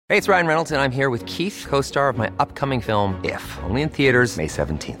Hey, it's Ryan Reynolds, and I'm here with Keith, co-star of my upcoming film, If, only in theaters May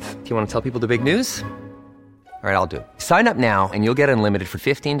 17th. Do you want to tell people the big news? All right, I'll do it. Sign up now and you'll get unlimited for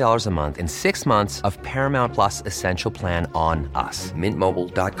 $15 a month and 6 months of Paramount Plus Essential Plan on us.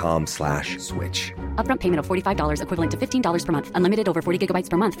 MintMobile.com/switch. Upfront payment of $45 equivalent to $15 per month. Unlimited over 40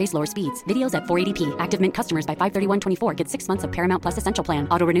 gigabytes per month. Face lower speeds. Videos at 480p. Active Mint customers by 531.24 get 6 months of Paramount Plus Essential Plan.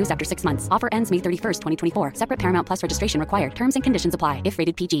 Auto renews after 6 months. Offer ends May 31st, 2024. Separate Paramount Plus registration required. Terms and conditions apply if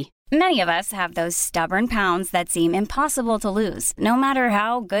rated PG. Many of us have those stubborn pounds that seem impossible to lose, no matter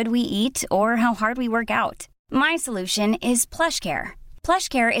how good we eat or how hard we work out. My solution is PlushCare.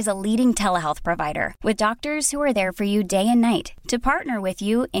 PlushCare is a leading telehealth provider with doctors who are there for you day and night to partner with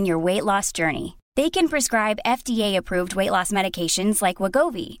you in your weight loss journey. They can prescribe FDA-approved weight loss medications like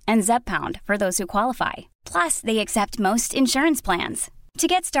Wegovy and Zepbound for those who qualify. Plus, they accept most insurance plans. To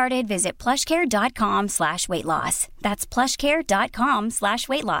get started, visit plushcare.com/weightloss. That's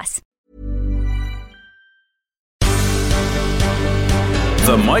plushcare.com/weightloss.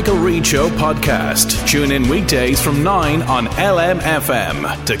 The Michael Reid Show podcast. Tune in weekdays from 9 on LMFM.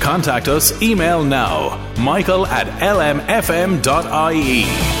 To contact us, email now, michael@lmfm.ie.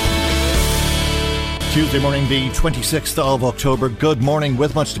 Tuesday morning, the 26th of October. Good morning,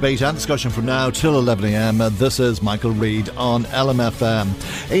 with much debate and discussion from now till 11 a.m. This is Michael Reid on LMFM.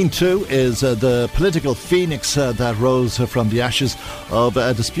 Aontú is the political phoenix that rose from the ashes of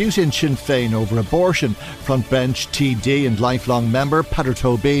a dispute in Sinn Féin over abortion. Frontbench TD and lifelong member Peadar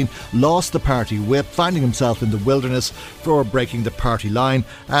Tóibín lost the party whip, finding himself in the wilderness for breaking the party line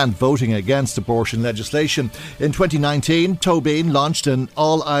and voting against abortion legislation. In 2019, Tóibín launched an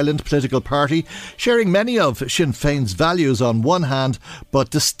all-Ireland political party, sharing many of Sinn Féin's values on one hand,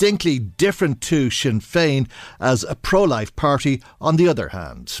 but distinctly different to Sinn Féin as a pro-life party on the other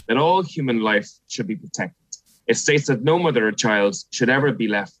hand. That all human life should be protected. It states that no mother or child should ever be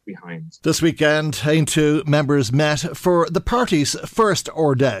left behind. This weekend, Aontú members met for the party's first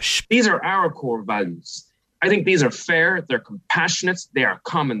Ordesh. These are our core values. I think these are fair, they're compassionate, they are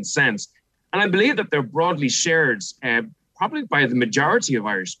common sense. And I believe that they're broadly shared probably by the majority of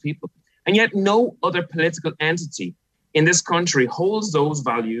Irish people. And yet no other political entity in this country holds those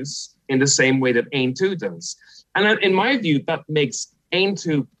values in the same way that Aontú does. And in my view, that makes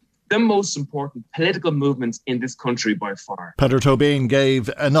Aontú the most important political movement in this country by far. Peadar Tóibín gave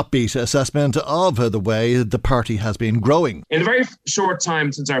an upbeat assessment of the way the party has been growing. In a very short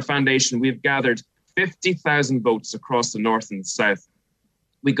time since our foundation, we've gathered 50,000 votes across the north and the south.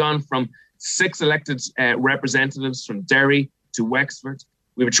 We've gone from 6 elected representatives from Derry to Wexford.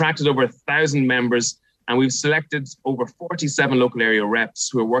 We've attracted over 1,000 members, and we've selected over 47 local area reps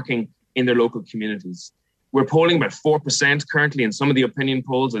who are working in their local communities. We're polling about 4% currently in some of the opinion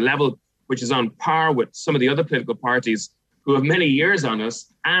polls, a level which is on par with some of the other political parties who have many years on us,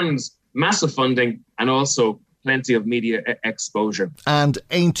 and massive funding and also plenty of media exposure. And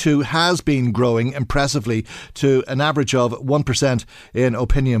Aontú has been growing impressively to an average of 1% in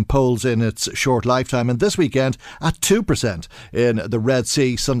opinion polls in its short lifetime, and this weekend at 2% in the Red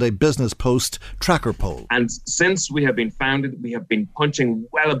Sea Sunday Business Post tracker poll. And since we have been founded, we have been punching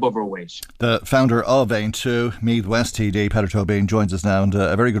well above our weight. The founder of Aontú, Meath West TD, Peadar Tóibín, joins us now, and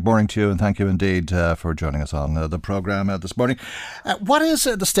a very good morning to you, and thank you indeed for joining us on the programme this morning. What is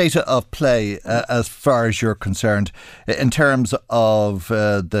the state of play as far as you're concerned in terms of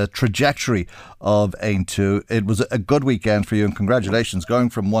the trajectory of Aontú? It was a good weekend for you, and congratulations, going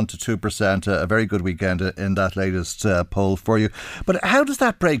from 1% to 2%, a very good weekend in that latest poll for you. But how does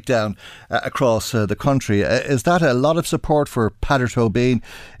that break down across the country? Is that a lot of support for Peadar Tóibín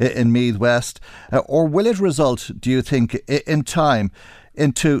in Meath West, or will it result, do you think, in time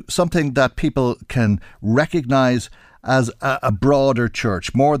into something that people can recognise as a broader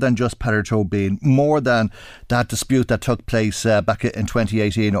church, more than just Peadar Tóibín, more than that dispute that took place back in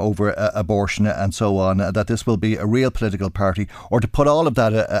 2018 over abortion and so on, that this will be a real political party? Or to put all of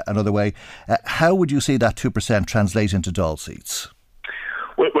that another way, how would you see that 2% translate into Dáil seats?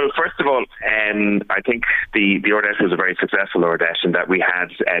 Well, first of all, I think the Ordesh was a very successful Ordesh in that we had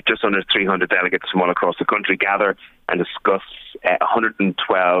just under 300 delegates from all across the country gather and discuss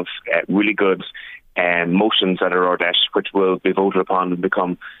 112 really good motions at our Ordesh, which will be voted upon and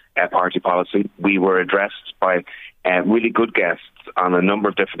become party policy. We were addressed by really good guests on a number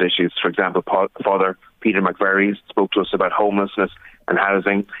of different issues. For example, Father Peter McVerry spoke to us about homelessness and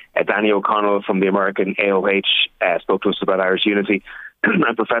housing. Danny O'Connell from the American AOH spoke to us about Irish unity.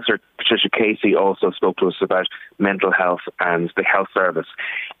 And Professor Patricia Casey also spoke to us about mental health and the health service.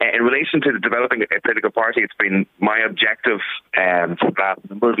 In relation to developing a political party, it's been my objective for the last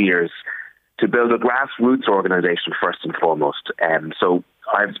number of years to build a grassroots organisation first and foremost. So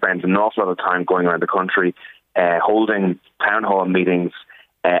I've spent an awful lot of time going around the country, holding town hall meetings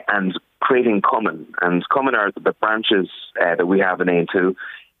and creating Cumann. And Cumann are the branches that we have in Aontú,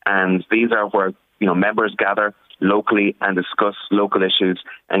 and these are where members gather locally and discuss local issues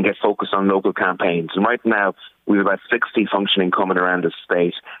and get focused on local campaigns. And right now, we have about 60 functioning Cumann around the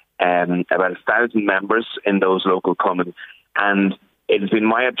state, about 1,000 members in those local Cumann. And it has been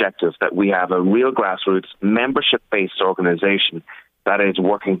my objective that we have a real grassroots, membership-based organisation that is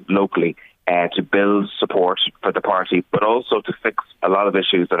working locally to build support for the party, but also to fix a lot of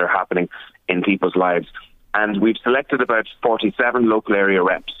issues that are happening in people's lives. And we've selected about 47 local area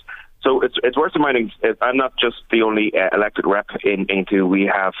reps. So it's worth reminding, I'm not just the only elected rep in Aontú. We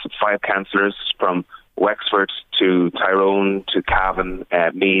have 5 councillors from Wexford to Tyrone to Cavan,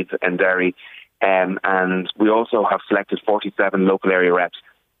 Meath and Derry. And we also have selected 47 local area reps.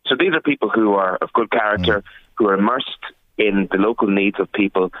 So these are people who are of good character, who are immersed in the local needs of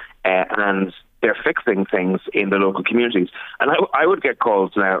people, and they're fixing things in the local communities. And I would get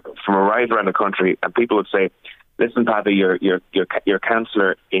calls now from right around the country, and people would say, "Listen, Paddy, your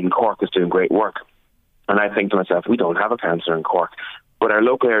councillor in Cork is doing great work." And I think to myself, we don't have a councillor in Cork. But our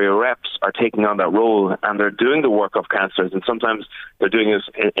local area reps are taking on that role, and they're doing the work of councillors, and sometimes they're doing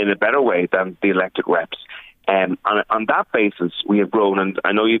it in a better way than the elected reps. On that basis, we have grown. And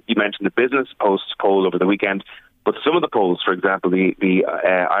I know you mentioned the Business Post poll over the weekend, but some of the polls, for example, the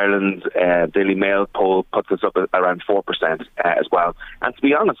Ireland Daily Mail poll puts us up at around 4% as well. And to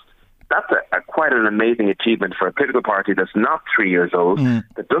be honest, that's quite an amazing achievement for a political party that's not 3 years old,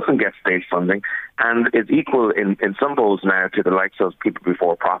 that doesn't get state funding, and is equal in some polls now to the likes of People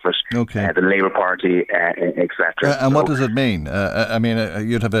Before Profit, the Labour Party, etc. And what does it mean?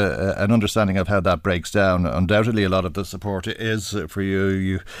 You'd have an understanding of how that breaks down. Undoubtedly, a lot of the support is for you.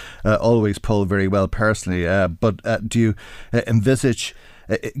 You always poll very well personally, but do you envisage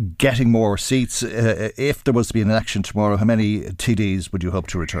getting more seats? If there was to be an election tomorrow, how many TDs would you hope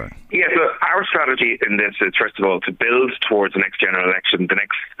to return? Yeah, so our strategy in this is, first of all, to build towards the next general election, the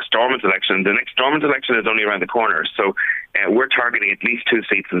next Stormont election. The next Stormont election is only around the corner, so we're targeting at least 2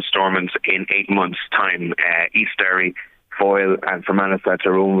 seats in Stormont in 8 months' time. East Derry, Foyle and Fermanagh South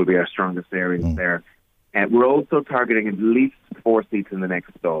Tyrone will be our strongest areas there. We're also targeting at least 4 seats in the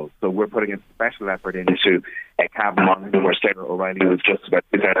next Dáil. So we're putting a special effort into Cavan Monaghan, where Sarah O'Reilly was just about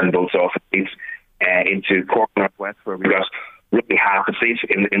 2,000 votes off a seat, into Cork North West, where we got roughly half a seat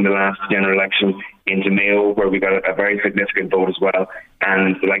in the last general election, into Mayo, where we got a very significant vote as well,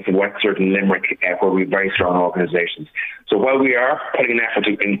 and the likes of Wexford and Limerick, where we have very strong organisations. So while we are putting an effort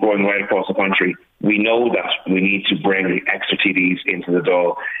in going right across the country, we know that we need to bring extra TDs into the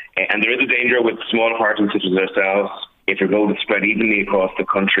Dáil. And there is a danger with smaller parties such as ourselves. If you're going to spread evenly across the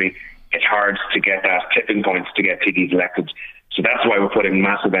country, it's hard to get that tipping point to get TDs elected. So that's why we're putting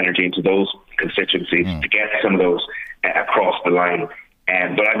massive energy into those constituencies to get some of those across the line.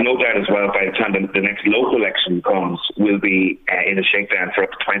 But I've no doubt as well, by the time the next local election comes, we'll be in a shakedown for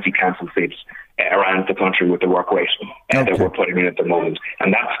up to 20 council seats around the country with the work rate that we're putting in at the moment.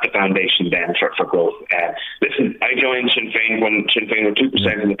 And that's the foundation then for growth. Listen, I joined Sinn Féin when Sinn Féin were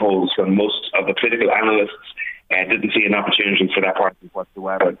 2% in the polls, when most of the political analysts didn't see an opportunity for that party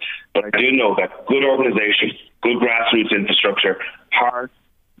whatsoever. But I do know that good organisation, good grassroots infrastructure, hard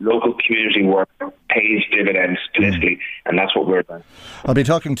local community work pays dividends politically, and that's what we're about. I'll be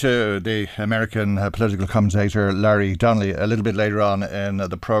talking to the American political commentator Larry Donnelly a little bit later on in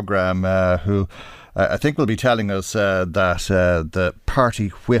the programme, who I think will be telling us that the party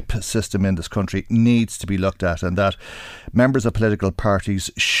whip system in this country needs to be looked at, and that members of political parties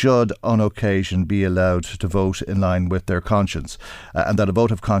should on occasion be allowed to vote in line with their conscience, and that a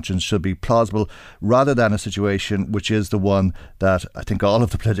vote of conscience should be plausible rather than a situation which is the one that I think all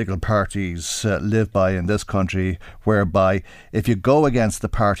of the political parties live by in this country, whereby if you go against the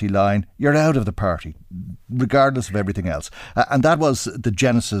party line, you're out of the party, regardless of everything else. And that was the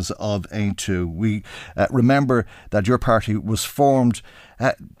genesis of Aontú. We remember that your party was formed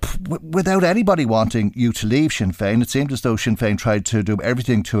without anybody wanting you to leave Sinn Féin. It seemed as though Sinn Féin tried to do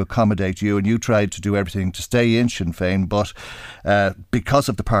everything to accommodate you, and you tried to do everything to stay in Sinn Féin. But because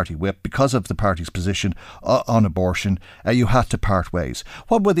of the party whip, because of the party's position on abortion, you had to part ways.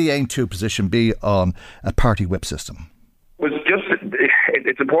 What would the Aontú position be on a party whip system? Well,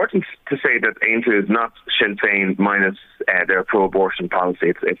 it's important to say that Aontú is not Sinn Féin minus their pro-abortion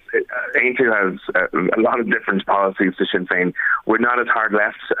policy. Aontú has a lot of different policies to Sinn Féin. We're not as hard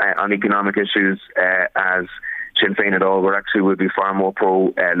left on economic issues as Sinn Féin at all. Would be far more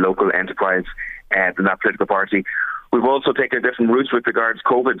pro-local enterprise than that political party. We've also taken a different route with regards to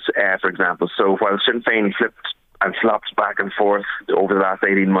COVID, for example. So while Sinn Féin flipped and flopped back and forth over the last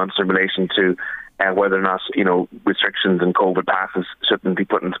 18 months in relation to whether or not, restrictions and COVID passes shouldn't be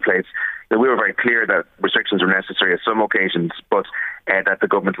put into place. We were very clear that restrictions were necessary at some occasions, but that the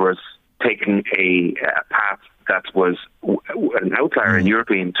government was taking a path that was an outlier in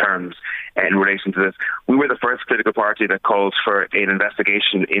European terms in relation to this. We were the first political party that called for an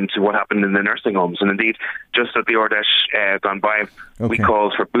investigation into what happened in the nursing homes. And indeed, just at the Ordesh gone by, we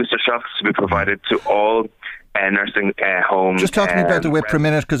called for booster shots to be provided to all nursing homes. Just talk to me about the whip for a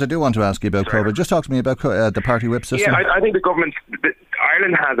minute, because I do want to ask you about COVID. Just talk to me about the party whip system. Yeah, I think the government...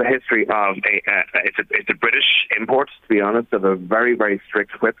 Ireland has a history of it's a British import, to be honest, of a very, very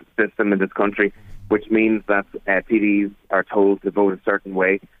strict whip system in this country, which means that PDs are told to vote a certain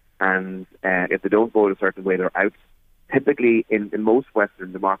way, and if they don't vote a certain way, they're out. Typically, in most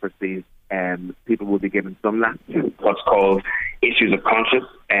Western democracies, people will be given some latitude, what's called issues of conscience.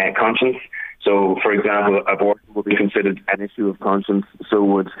 So, for example, abortion will be considered an issue of conscience, so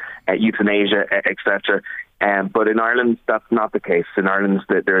would euthanasia, etc. But in Ireland, that's not the case. In Ireland,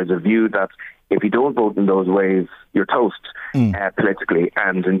 there is a view that if you don't vote in those ways, you're toast politically.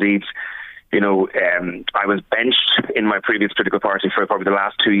 And indeed, I was benched in my previous political party for probably the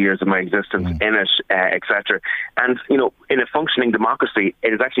last 2 years of my existence in it, etc. And, in a functioning democracy,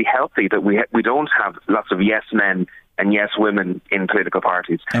 it is actually healthy that we don't have lots of yes men and yes women in political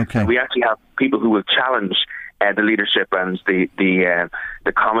parties. Okay. We actually have people who will challenge the leadership and the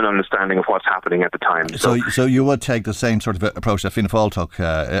common understanding of what's happening at the time. So you would take the same sort of approach that Fianna Fáil took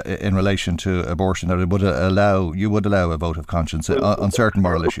in relation to abortion, that you would allow a vote of conscience on certain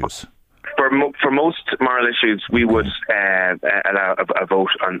moral issues? For most moral issues, we would allow a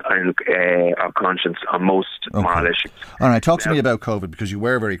vote of conscience on most moral issues. All right, talk to me about COVID, because you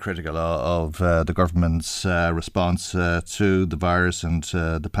were very critical of the government's response to the virus and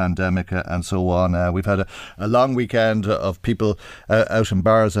the pandemic and so on. We've had a long weekend of people out in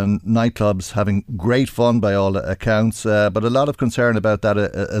bars and nightclubs having great fun by all accounts, but a lot of concern about that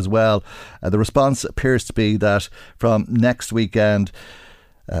as well. The response appears to be that from next weekend,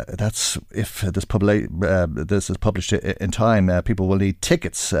 that's if this is published in time, people will need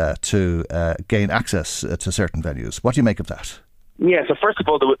tickets to gain access to certain venues. What do you make of that? Yeah, so first of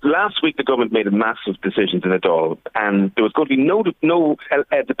all, last week the government made a massive decision in the Dáil, and there was going to be no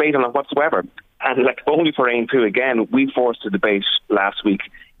debate on it whatsoever. And only for Aon-Poo, again, we forced a debate last week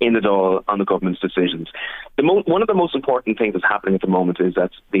in the Dáil on the government's decisions. One of the most important things that's happening at the moment is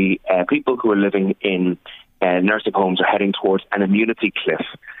that the people who are living in nursing homes are heading towards an immunity cliff.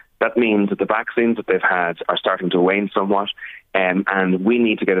 That means that the vaccines that they've had are starting to wane somewhat, and we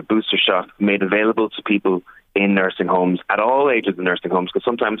need to get a booster shot made available to people in nursing homes, at all ages in nursing homes, because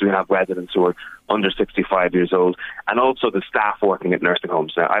sometimes we have residents who are under 65 years old, and also the staff working at nursing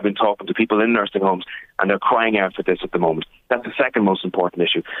homes. Now, I've been talking to people in nursing homes, and they're crying out for this at the moment. That's the second most important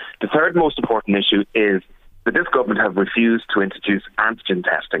issue. The third most important issue is that this government have refused to introduce antigen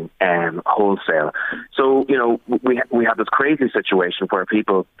testing wholesale. So, we have this crazy situation where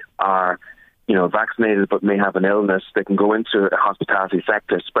people are, vaccinated but may have an illness. They can go into a hospitality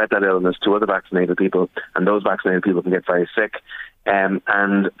sector, spread that illness to other vaccinated people, and those vaccinated people can get very sick. And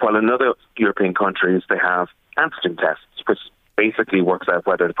while in other European countries they have antigen tests, which basically works out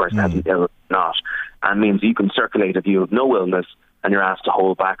whether the person has an illness or not, and means you can circulate if you have no illness, and you're asked to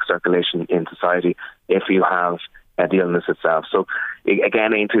hold back circulation in society if you have the illness itself. So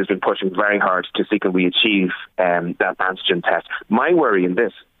again, Aon-Poo has been pushing very hard to see can we achieve that antigen test. My worry in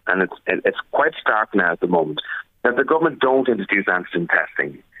this, and it's quite stark now at the moment, that the government don't introduce antigen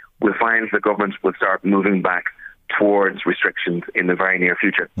testing, we'll find the government will start moving back towards restrictions in the very near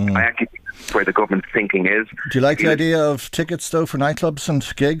future. I actually think that's where the government's thinking is. Do you like the idea of tickets, though, for nightclubs and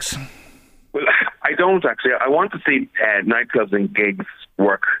gigs? Well, I don't actually. I want to see nightclubs and gigs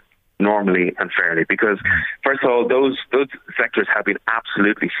work normally and fairly, because first of all, those sectors have been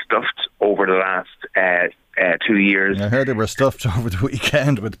absolutely stuffed over the last 2 years. I heard they were stuffed over the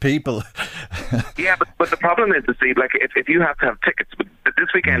weekend with people. Yeah, but the problem is, if you have to have tickets, but this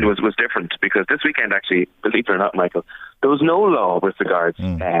weekend was different, because this weekend actually, believe it or not, Michael, there was no law with regards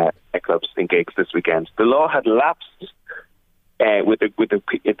nightclubs and gigs this weekend. The law had lapsed with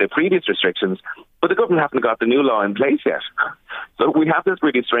the previous restrictions, but the government haven't got the new law in place yet. So we have this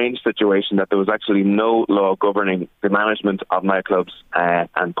really strange situation that there was actually no law governing the management of nightclubs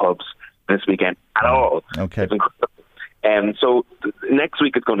and pubs this weekend at all. Okay. So next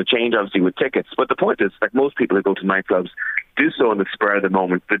week it's going to change, obviously, with tickets. But the point is, most people who go to nightclubs do so in the spur of the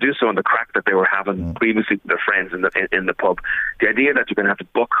moment. They do so in the crack that they were having previously with their friends in the pub. The idea that you're going to have to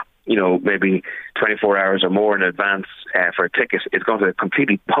book maybe 24 hours or more in advance for a ticket, is going to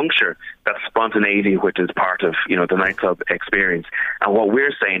completely puncture that spontaneity which is part of, the nightclub experience. And what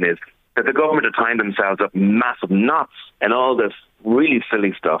we're saying is that the government have tied themselves up massive knots and all this really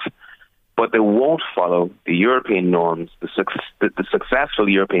silly stuff, but they won't follow the European norms, the successful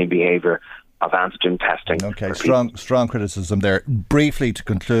European behaviour of antigen testing. Okay, strong criticism there. Briefly to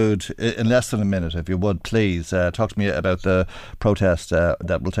conclude, in less than a minute, if you would, please, talk to me about the protest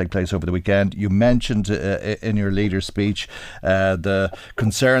that will take place over the weekend. You mentioned in your leader speech the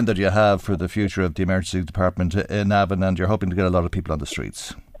concern that you have for the future of the emergency department in Navan, and you're hoping to get a lot of people on the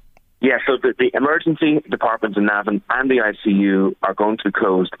streets. Yeah, so the emergency departments in Navan and the ICU are going to be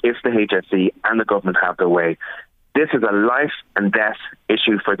closed if the HSE and the government have their way. This is a life and death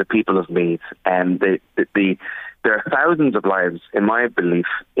issue for the people of Meath, and there are thousands of lives, in my belief,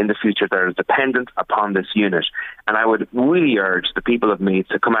 in the future that are dependent upon this unit. And I would really urge the people of Meath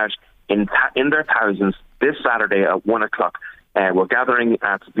to come out in their thousands this Saturday at 1 o'clock. We're gathering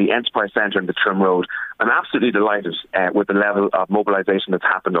at the Enterprise Centre in the Trim Road. I'm absolutely delighted with the level of mobilisation that's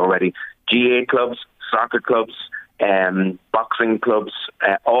happened already. GA clubs, soccer clubs, boxing clubs,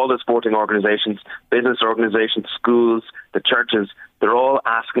 all the sporting organisations, business organisations, schools, the churches, they're all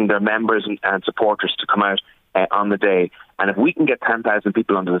asking their members and supporters to come out on the day. And if we can get 10,000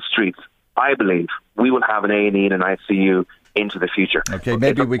 people onto the streets, I believe we will have an A&E and an ICU into the future. Okay,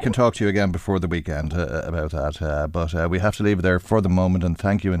 maybe we can talk to you again before the weekend about that, but we have to leave it there for the moment, and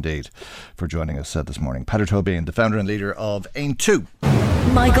thank you indeed for joining us this morning. Peadar Tóibín, the founder and leader of Ain2.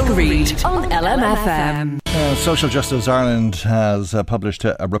 Michael Reid on LMFM. Social Justice Ireland has published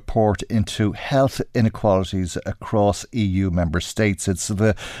a report into health inequalities across EU member states. It's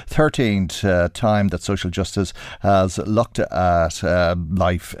the 13th time that Social Justice has looked at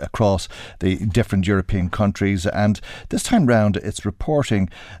life across the different European countries, and this time round it's reporting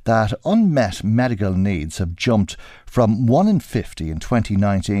that unmet medical needs have jumped from 1 in 50 in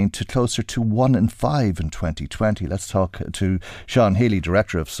 2019 to closer to 1 in 5 in 2020. Let's talk to Sean Healy,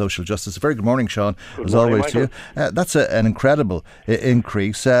 Director of Social Justice. Very good morning, Sean. Good morning, always, to you. That's an incredible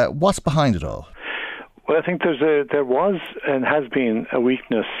increase. What's behind it all? Well, I think there was and has been a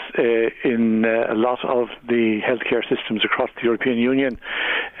weakness in a lot of the healthcare systems across the European Union,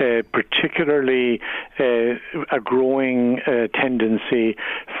 particularly a growing tendency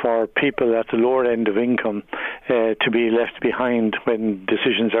for people at the lower end of income to be left behind when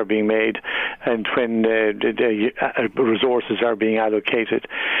decisions are being made and when resources are being allocated.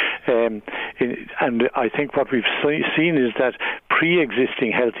 And I think what we've seen is that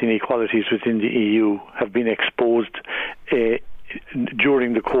pre-existing health inequalities within the EU have been exposed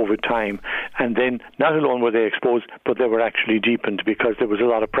during the COVID time, and then not alone were they exposed, but they were actually deepened because there was a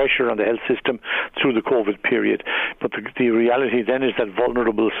lot of pressure on the health system through the COVID period. But the reality then is that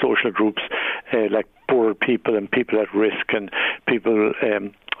vulnerable social groups like poor people and people at risk and people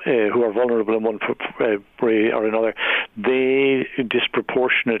who are vulnerable in one way or another, they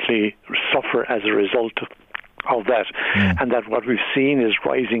disproportionately suffer as a result of that, and that what we've seen is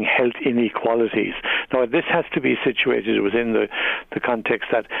rising health inequalities. Now, this has to be situated within the context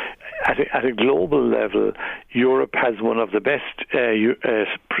that at a global level, Europe has one of the best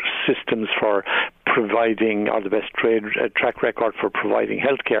systems for providing, or the best track record for providing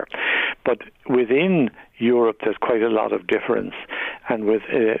healthcare. But within Europe, there's quite a lot of difference. And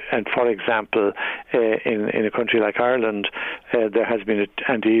for example, in a country like Ireland, there has been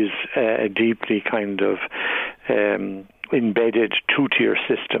and is a deeply kind of embedded two-tier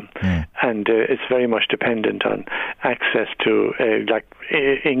system, and it's very much dependent on access to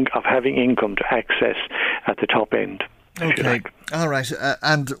of having income to access at the top end. Okay, all right.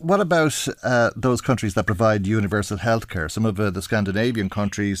 And what about those countries that provide universal healthcare? Some of the Scandinavian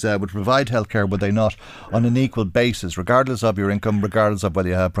countries would provide healthcare, would they not, on an equal basis, regardless of your income, regardless of whether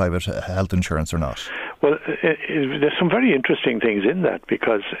you have private health insurance or not? Well, there's some very interesting things in that,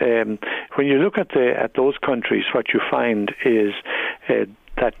 because when you look at those countries, what you find is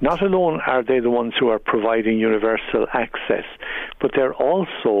that not alone are they the ones who are providing universal access, but they're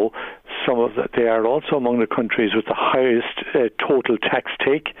also they are also among the countries with the highest total tax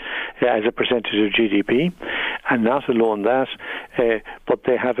take as a percentage of GDP, and not alone that, but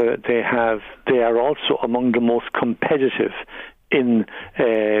they are also among the most competitive in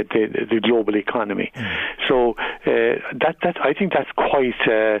the global economy. So that I think that's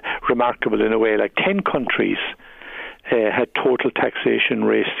quite remarkable in a way. Like 10 countries had total taxation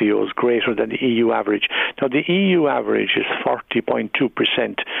ratios greater than the EU average. Now, the EU average is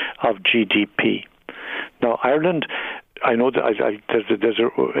 40.2% of GDP. Now, Ireland I know that there's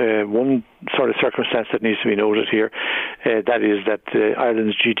one sort of circumstance that needs to be noted here. That is that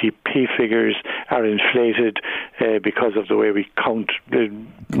Ireland's GDP figures are inflated because of the way we count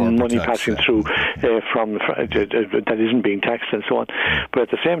money passing through from that isn't being taxed and so on. But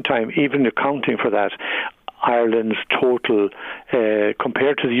at the same time, even accounting for that, Ireland's total,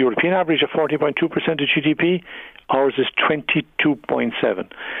 compared to the European average of 40.2% of GDP, ours is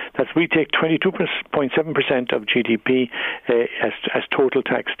 22.7%. That's we take 22.7% of GDP as total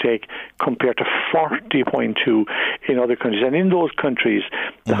tax take, compared to 40.2% in other countries. And in those countries,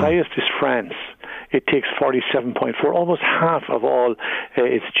 the highest is France. It takes 47.4%. Almost half of all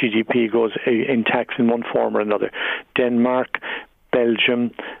its GDP goes in tax in one form or another. Denmark,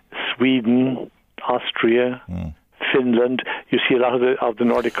 Belgium, Sweden, Austria, Finland. You see a lot of the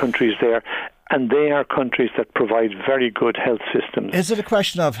Nordic countries there, and they are countries that provide very good health systems. Is it a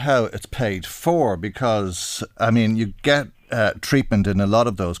question of how it's paid for? Because, I mean, you get treatment in a lot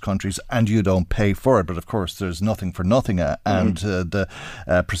of those countries and you don't pay for it, but of course there's nothing for nothing, and the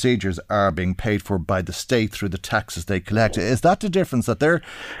procedures are being paid for by the state through the taxes they collect. Is that the difference, that they're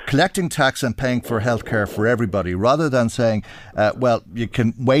collecting tax and paying for healthcare for everybody, rather than saying, well, you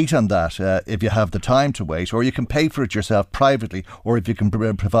can wait on that if you have the time to wait, or you can pay for it yourself privately, or if you can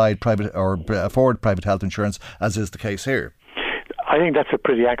provide private or afford private health insurance, as is the case here? I think that's a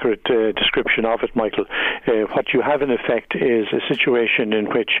pretty accurate description of it, Michael. What you have in effect is a situation in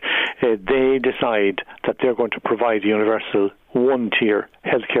which they decide that they're going to provide a universal one-tier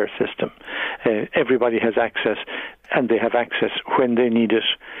healthcare system. Everybody has access, and they have access when they need it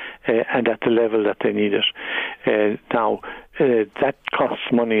and at the level that they need it. Now, that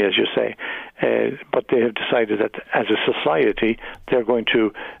costs money, as you say, but they have decided that as a society they're going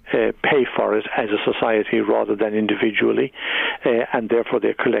to pay for it as a society rather than individually, and therefore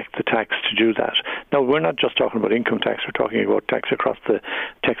they collect the tax to do that. Now, we're not just talking about income tax, we're talking about taxation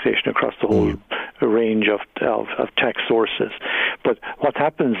across the whole range of tax sources. But what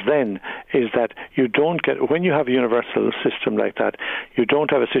happens then is that you don't get, when you have a universal system like that, you don't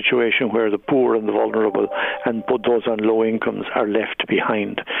have a situation where the poor and the vulnerable and those on low incomes are left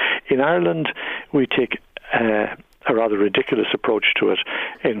behind. In Ireland, we take a rather ridiculous approach to it,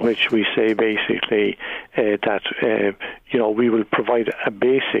 in which we say basically that we will provide a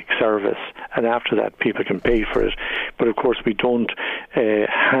basic service, and after that people can pay for it. But of course we don't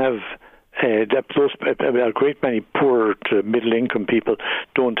have a great many poor to middle income people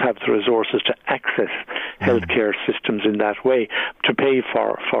don't have the resources to access healthcare systems in that way, to pay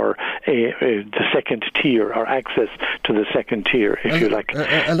for the second tier, or access to the second tier, if you like.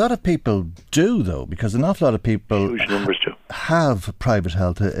 A lot of people do, though, because an awful lot of people huge numbers do have private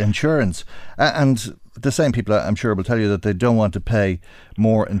health insurance, and the same people, I'm sure, will tell you that they don't want to pay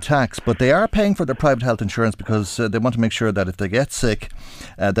more in tax, but they are paying for their private health insurance because they want to make sure that if they get sick,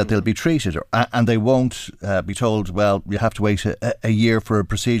 that they'll be treated, and they won't be told, well, you have to wait a year for a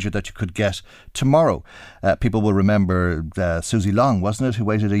procedure that you could get tomorrow. People will remember Susie Long, wasn't it, who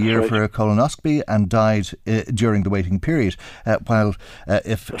waited a year for a colonoscopy and died during the waiting period, while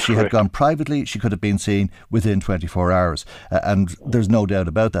if she had gone privately, she could have been seen within 24 hours. And there's no doubt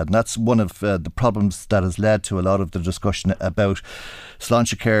about that. And that's one of the problems that has led to a lot of the discussion about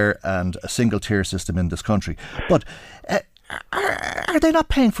Sláintecare and a single tier system in this country. But are they not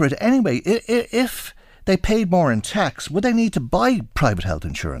paying for it anyway? If they paid more in tax, would they need to buy private health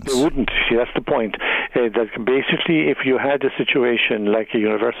insurance? They wouldn't. See, that's the point. That basically, if you had a situation like a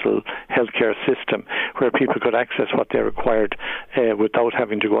universal healthcare system where people could access what they required without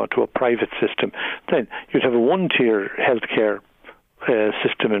having to go onto a private system, then you'd have a one-tier healthcare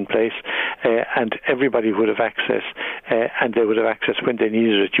system in place, and everybody would have access, and they would have access when they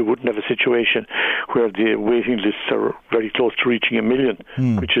needed it. You wouldn't have a situation where the waiting lists are very close to reaching 1 million,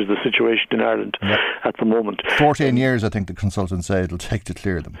 which is the situation in Ireland at the moment. 14 years, I think the consultants say it'll take to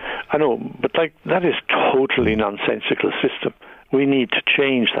clear them. I know, but that is totally nonsensical system. We need to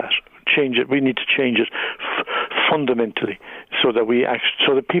change that. We need to change it fundamentally, so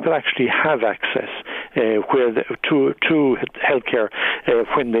that people actually have access to healthcare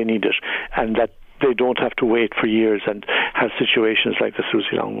when they need it, and that they don't have to wait for years and have situations like the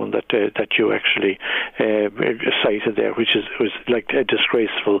Susie Long one that you actually cited there, which was like a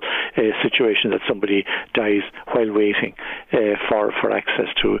disgraceful situation that somebody dies while waiting for access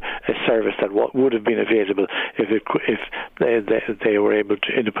to a service that would have been available if they were able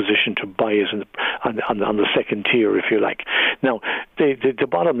to, in a position to buy it on the second tier, if you like. Now, the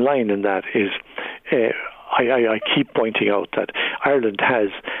bottom line in that is, I keep pointing out that Ireland has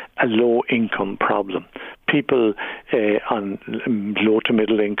a low income problem. People on low to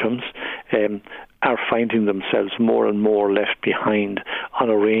middle incomes are finding themselves more and more left behind on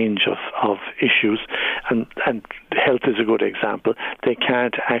a range of issues, and health is a good example. They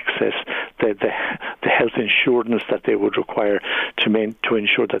can't access the health insurance that they would require to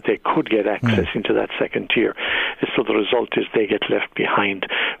ensure that they could get access into that second tier. So the result is they get left behind.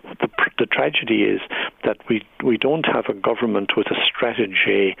 The tragedy is that we don't have a government with a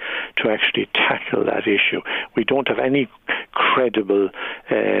strategy to actually tackle that issue. We don't have any credible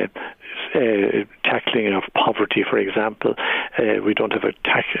tackling of poverty, for example. We don't have a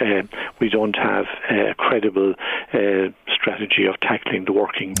credible strategy of tackling the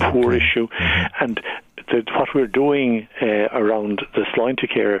working poor issue, and what we're doing around the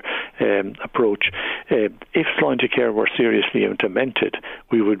Sláintecare approach, if Sláintecare were seriously implemented,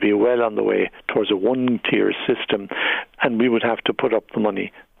 we would be well on the way towards a one-tier system, and we would have to put up the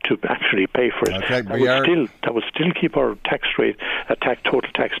money to actually pay for it. Okay, that would still keep our tax rate, total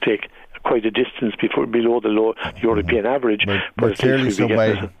tax take, quite a distance below the low European average. But clearly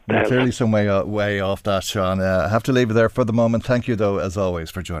some way off that, Sean. I have to leave it there for the moment. Thank you, though, as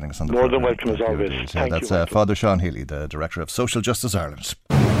always, for joining us on the More programme. than welcome, as always. That's Father Sean Healy, the Director of Social Justice Ireland.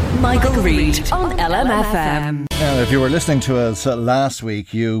 Michael Reid on LMFM. Now, if you were listening to us last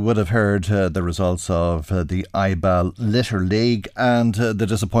week, you would have heard the results of the IBAL Litter League and the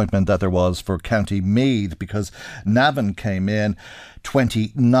disappointment that there was for County Meath, because Navan came in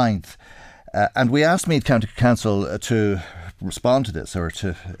 29th. And we asked Meath County Council to respond to this, or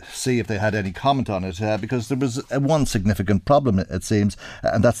to see if they had any comment on it, because there was one significant problem, it seems,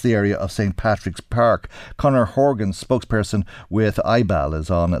 and that's the area of St. Patrick's Park. Conor Horgan, spokesperson with IBAL,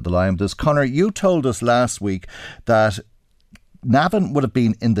 is on the line with us. Conor, you told us last week that Navan would have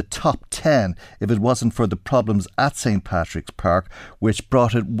been in the top 10 if it wasn't for the problems at St. Patrick's Park, which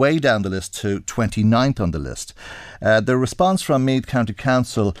brought it way down the list to 29th on the list. The response from Meath County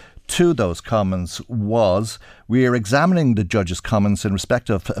Council to those comments was, we are examining the judge's comments in respect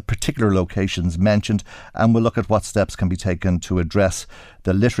of particular locations mentioned, and we'll look at what steps can be taken to address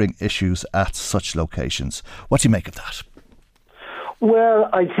the littering issues at such locations. What do you make of that? Well,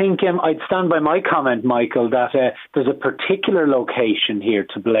 I think I'd stand by my comment, Michael, that there's a particular location here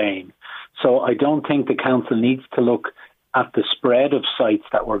to blame. So I don't think the council needs to look at the spread of sites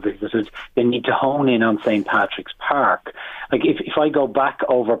that were visited. They need to hone in on St. Patrick's Park. Like if I go back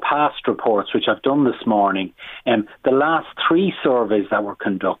over past reports, which I've done this morning, the last 3 surveys that were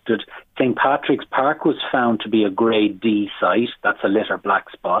conducted, St. Patrick's Park was found to be a grade D site. That's a litter black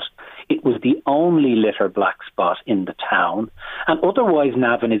spot. It was the only litter black spot in the town. And otherwise,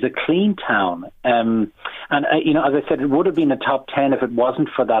 Navan is a clean town. As I said, it would have been a top 10 if it wasn't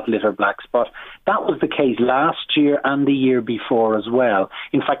for that litter black spot. That was the case last year and the year before as well.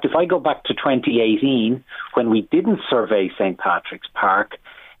 In fact, if I go back to 2018, when we didn't survey St. Patrick's Park,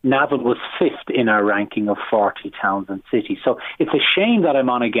 Navan was 5th in our ranking of 40 towns and cities. So it's a shame that I'm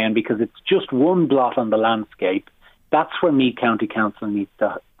on again, because it's just one blot on the landscape. That's where Meath County Council needs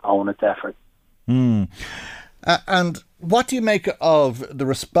to own its effort. And what do you make of the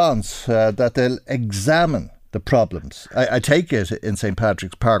response that they'll examine the problems? I take it in St.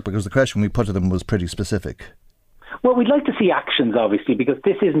 Patrick's Park, because the question we put to them was pretty specific. Well, we'd like to see actions, obviously, because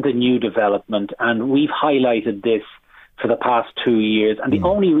this isn't a new development, and we've highlighted this for the past 2 years. And the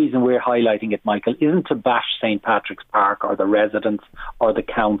only reason we're highlighting it, Michael, isn't to bash St. Patrick's Park or the residents or the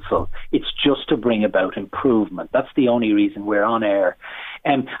council. It's just to bring about improvement. That's the only reason we're on air.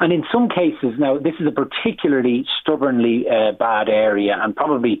 And in some cases, now, this is a particularly stubbornly bad area, and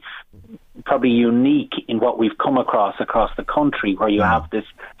probably unique in what we've come across the country, where you have this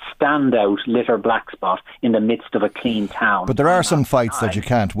standout litter black spot in the midst of a clean town. But there are some fights that you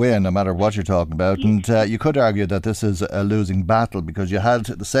can't win, no matter what you're talking about, and you could argue that this is a losing battle, because you had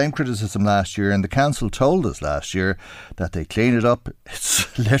the same criticism last year, and the council told us last year that they clean it up,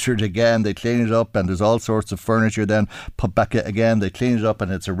 it's littered again, they clean it up, and there's all sorts of furniture then put back again, they clean it up,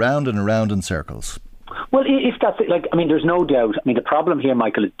 and it's around and around in circles. Well, if that's it, there's no doubt. The problem here,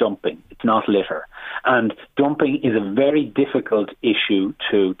 Michael, is dumping. It's not litter. And dumping is a very difficult issue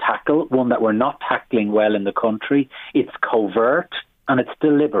to tackle, one that we're not tackling well in the country. It's covert and it's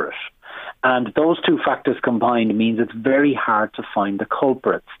deliberate. And those two factors combined means it's very hard to find the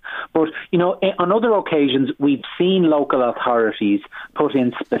culprits. But, on other occasions, we've seen local authorities put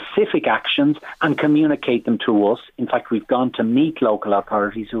in specific actions and communicate them to us. In fact, we've gone to meet local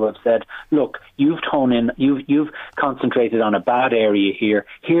authorities who have said, look, you've concentrated on a bad area here.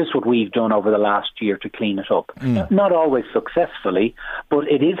 Here's what we've done over the last year to clean it up. Not always successfully, but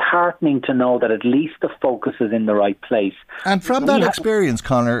it is heartening to know that at least the focus is in the right place. And from that experience,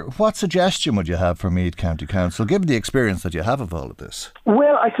 Conor, what suggestions suggestion would you have for Meath County Council, given the experience that you have of all of this?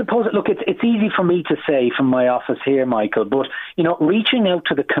 Well, I suppose, look, it's easy for me to say from my office here, Michael, but, reaching out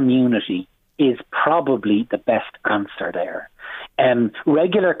to the community is probably the best answer there.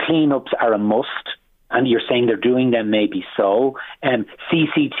 Regular cleanups are a must. And you're saying they're doing them, maybe so.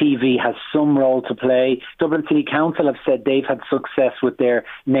 CCTV has some role to play. Dublin City Council have said they've had success with their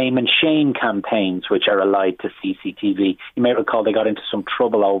name and shame campaigns, which are allied to CCTV. You may recall they got into some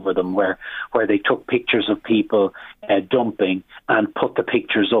trouble over them where they took pictures of people dumping and put the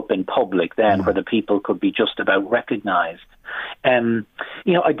pictures up in public then where the people could be just about recognised.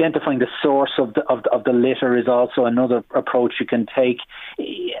 Identifying the source of the litter is also another approach you can take.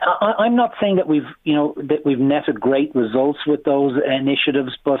 I'm not saying that we've netted great results with those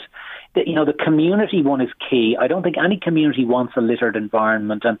initiatives, but the community one is key. I don't think any community wants a littered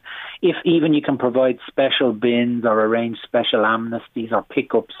environment, and if even you can provide special bins or arrange special amnesties or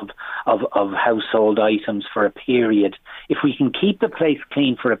pickups of household items for a period, if we can keep the place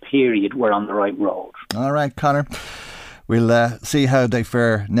clean for a period, we're on the right road. All right, Conor. We'll see how they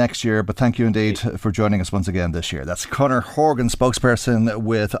fare next year, but thank you indeed for joining us once again this year. That's Conor Horgan, spokesperson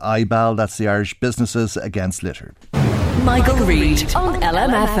with IBAL, that's the Irish Businesses Against Litter. Michael Reid on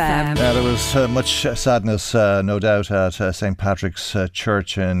LMFM. There was much sadness, no doubt, at St Patrick's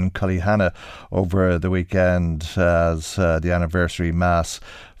Church in Cullyhanna over the weekend as the anniversary Mass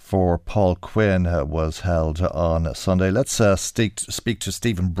for Paul Quinn was held on Sunday. Let's speak to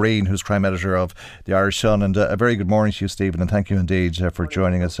Stephen Breen, who's crime editor of the Irish Sun, and a very good morning to you, Stephen, and thank you indeed for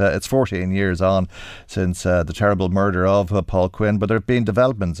joining us. It's 14 years on since the terrible murder of Paul Quinn, but there have been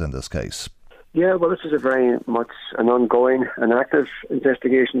developments in this case. Yeah, well, this is a very much an ongoing and active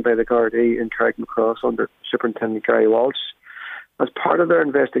investigation by the Gardaí in Carrickmacross under Superintendent Gary Walsh. As part of their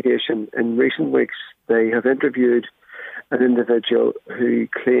investigation in recent weeks, they have interviewed an individual who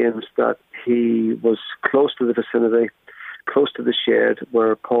claims that he was close to the vicinity, close to the shed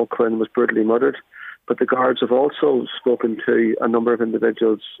where Paul Quinn was brutally murdered. But the guards have also spoken to a number of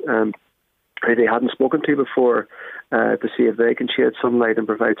individuals who they hadn't spoken to before to see if they can shed some light and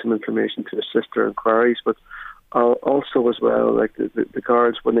provide some information to assist their inquiries. But also as well, like the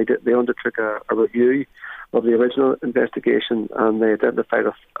guards, when they undertook a review of the original investigation, and they identified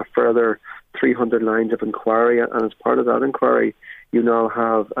a further 300 lines of inquiry, and as part of that inquiry you now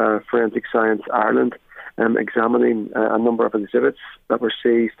have Forensic Science Ireland examining a number of exhibits that were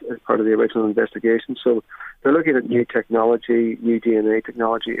seized as part of the original investigation. So they're looking at new technology, new DNA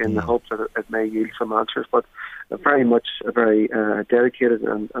technology, in the hopes that it may yield some answers, but very much a very dedicated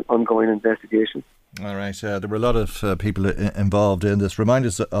and ongoing investigation. All right, there were a lot of people involved in this. Remind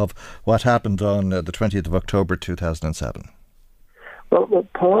us of what happened on the 20th of October 2007. Well,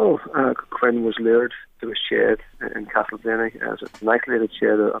 Paul Quinn was lured to a shed in Castlebrenny. It's an isolated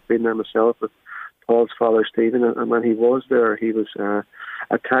shed. I've been there myself with Paul's father, Stephen, and when he was there, he was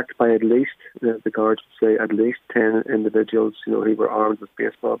attacked by at least, the guards would say, at least 10 individuals, who were armed with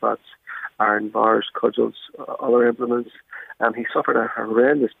baseball bats, iron bars, cudgels, other implements. He suffered a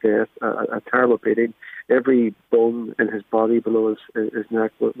horrendous death, a terrible beating. Every bone in his body below his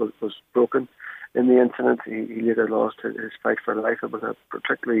neck was broken. In the incident, he later lost his fight for life. It was a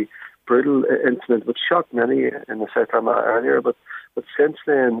particularly brutal incident, which shocked many in the South Armagh earlier. But since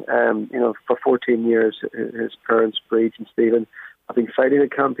then, for 14 years, his parents, Breach and Stephen, have been fighting a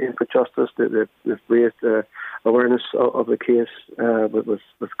campaign for justice. They've raised awareness of the case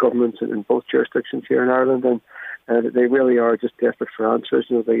with governments in both jurisdictions here in Ireland, and they really are just desperate for answers.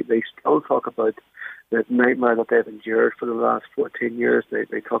 They still talk about the nightmare that they've endured for the last 14 years.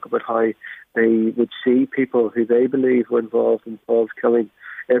 They talk about how they would see people who they believe were involved in Paul's killing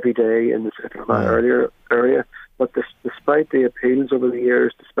every day in the South Armagh area. But despite the appeals over the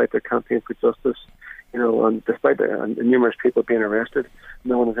years, despite their campaign for justice, and despite numerous people being arrested,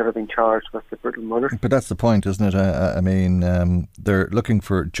 no one has ever been charged with the brutal murder. But that's the point, isn't it? I mean, they're looking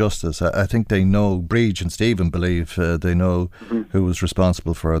for justice. I think they know, Breach and Stephen believe they know who was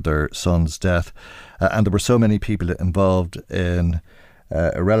responsible for their son's death. And there were so many people involved in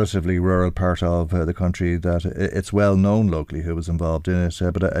a relatively rural part of the country that it's well known locally who was involved in it.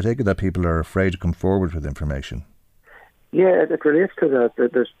 But I take it that people are afraid to come forward with information. Yeah, it relates to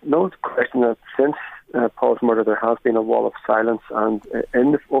that. There's no question that since Paul's murder, there has been a wall of silence,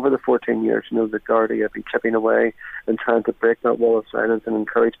 and over the 14 years, the Gardaí have been chipping away and trying to break that wall of silence and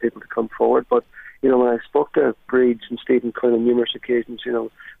encourage people to come forward. But when I spoke to Breach and Stephen Quinn on numerous occasions,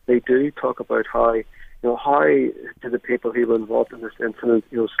 they do talk about how do the people who were involved in this incident,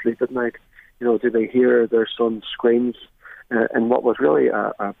 sleep at night? Do they hear their son's screams in what was really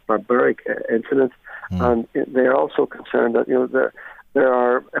a barbaric incident? And they're also concerned that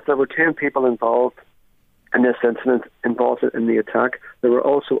if there were 10 people involved in this incident, involved in the attack, there were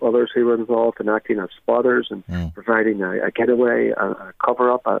also others who were involved in acting as spotters and providing a getaway, a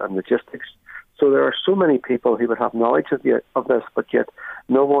cover-up, and logistics. So there are so many people who would have knowledge of this, but yet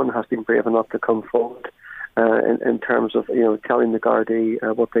no one has been brave enough to come forward in terms of telling the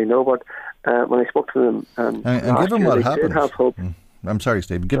Gardaí what they know. But when I spoke to them, and given what happened, did have hope. I'm sorry,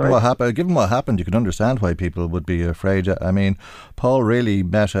 Steve. Given what happened, you can understand why people would be afraid. I mean, Paul really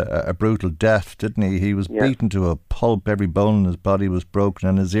met a brutal death, didn't he? He was beaten to a pulp. Every bone in his body was broken,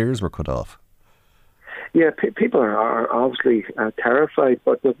 and his ears were cut off. Yeah, people are obviously terrified.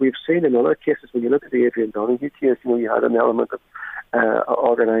 But what we've seen in other cases, when you look at the Adrian Donahue case, you had an element of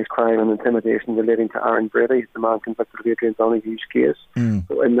organised crime and intimidation relating to Aaron Brady, the man convicted of Adrian Donahue's case.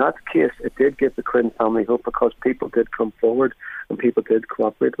 So in that case, it did give the Quinn family hope because people did come forward and people did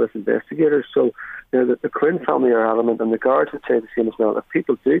cooperate with investigators. So the Quinn family are adamant, and the guards would say the same as well. If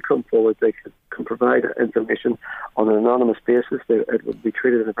people do come forward, they can provide information on an anonymous basis. It would be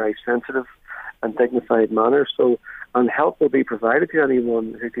treated in a very sensitive and dignified manner. So, and help will be provided to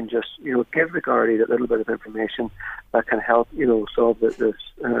anyone who can just, give the Gardaí that little bit of information that can help, solve this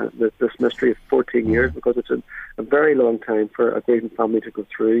mystery of 14 years, because it's a very long time for a grieving family to go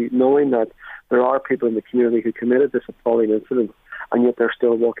through, knowing that there are people in the community who committed this appalling incident, and yet they're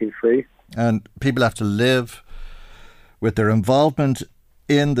still walking free. And people have to live with their involvement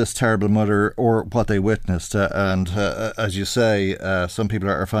in this terrible murder or what they witnessed, and as you say, some people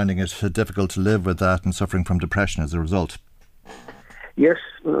are finding it difficult to live with that and suffering from depression as a result. Yes,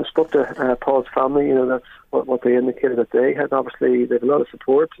 when I spoke to Paul's family, that's what they indicated, that they have a lot of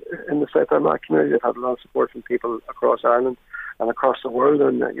support in the South Armagh community. They've had a lot of support from people across Ireland and across the world,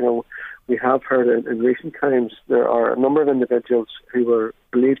 and we have heard in recent times there are a number of individuals who were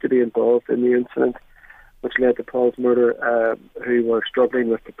believed to be involved in the incident which led to Paul's murder, who were struggling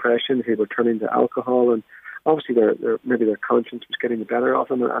with depression, who were turning to alcohol, and obviously maybe their conscience was getting the better of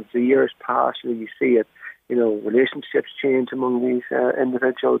them. And as the years pass, you see it, relationships change among these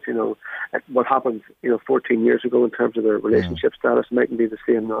individuals. What happened, 14 years ago in terms of their relationship status mightn't be the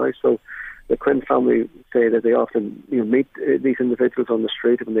same now. So the Quinn family say that they often, meet these individuals on the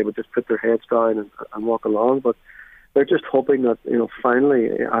street and they would just put their heads down and walk along. But they're just hoping that, finally,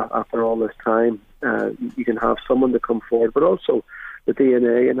 after all this time, you can have someone to come forward. But also, the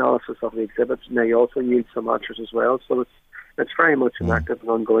DNA analysis of the exhibits may also need some answers as well. So it's very much an active and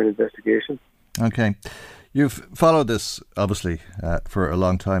ongoing investigation. Okay. You've followed this, obviously, for a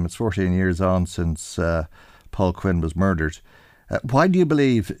long time. It's 14 years on since Paul Quinn was murdered. Why do you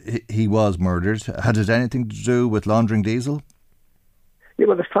believe he was murdered? Had it anything to do with laundering diesel? Yeah,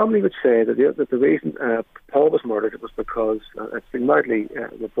 well, the family would say that the reason Paul was murdered was because, it's been widely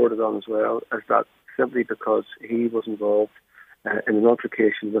reported on as well, is that simply because he was involved in an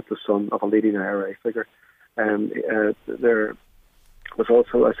altercation with the son of a leading IRA figure. There was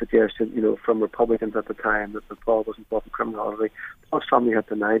also a suggestion, from Republicans at the time that Paul was involved in criminality. Paul's family had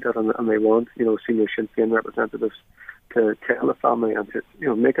denied it, and they want, senior Sinn Féin representatives to tell the family and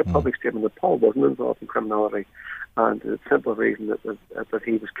to, make a public statement that Paul wasn't involved in criminality. And the simple reason that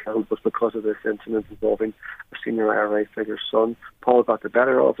he was killed was because of this incident involving a senior IRA figure's son. Paul got the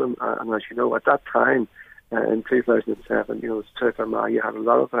better of him, and as you know, at that time, in 2007, South Armagh, you had a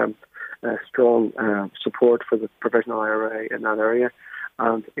lot of strong support for the provisional IRA in that area,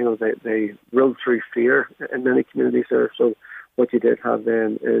 and they ruled through fear in many communities there. So what you did have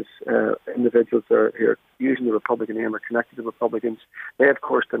then is individuals who are using the Republican name or connected to Republicans. They, of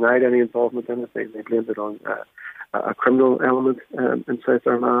course, denied any involvement in it. They blamed it on a criminal element in South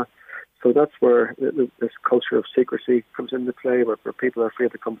Armagh. So that's where this culture of secrecy comes into play, where people are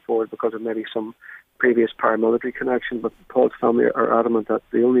afraid to come forward because of maybe some previous paramilitary connection. But Paul's family are adamant that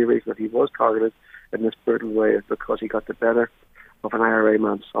the only reason that he was targeted in this brutal way is because he got the better of an IRA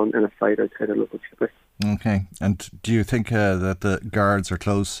man's son in a fight outside a local chippy. Okay. And do you think that the guards are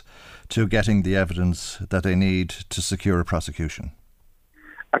close to getting the evidence that they need to secure a prosecution?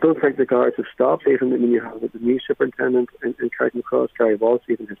 I don't think the guards have stopped, even when you have the new superintendent in Carrick Cross, Gary Walsh,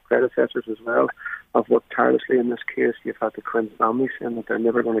 even his predecessors as well, have worked tirelessly in this case. You've had the Quinn family saying that they're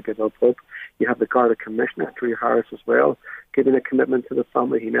never going to give up hope. You have the Garda Commissioner, Drew Harris, as well, giving a commitment to the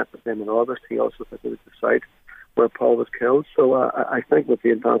family. He met with them in August. He also visited the site where Paul was killed. So I think with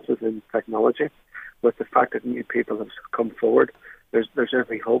the advances in technology, with the fact that new people have come forward, there's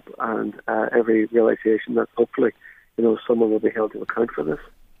every hope and every realisation that hopefully, someone will be held to account for this.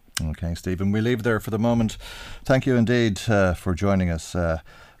 Okay, Stephen, we'll leave there for the moment. Thank you indeed for joining us.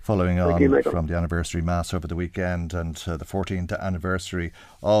 following on from the anniversary Mass over the weekend and the 14th anniversary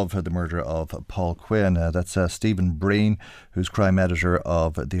of the murder of Paul Quinn. That's Stephen Breen, who's crime editor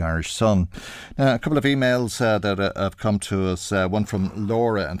of the Irish Sun. Now, a couple of emails that have come to us. One from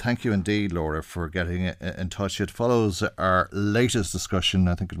Laura, and thank you indeed, Laura, for getting in touch. It follows our latest discussion,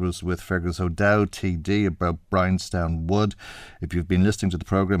 I think it was with Fergus O'Dowd, TD, about Bryanstown Wood. If you've been listening to the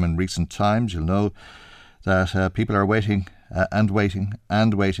programme in recent times, you'll know that people are waiting and waiting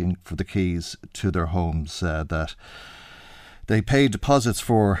and waiting for the keys to their homes that they paid deposits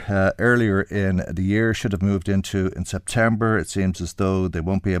for earlier in the year, should have moved into in September. It seems as though they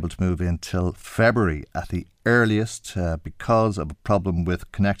won't be able to move in till February at the earliest because of a problem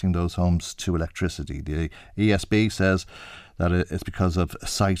with connecting those homes to electricity. The ESB says that it's because of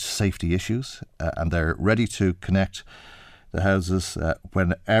site safety issues and they're ready to connect the houses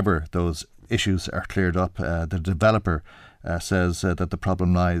whenever those issues are cleared up. The developer says that the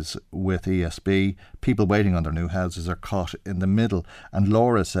problem lies with ESB. People waiting on their new houses are caught in the middle. And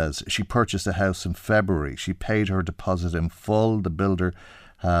Laura says she purchased a house in February. She paid her deposit in full. The builder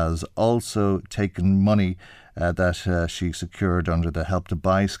has also taken money that she secured under the Help to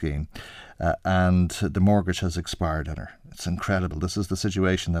Buy scheme, and the mortgage has expired on her. It's incredible. This is the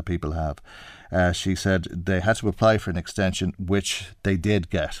situation that people have. She said they had to apply for an extension, which they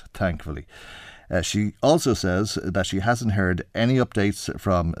did get, thankfully. She also says that she hasn't heard any updates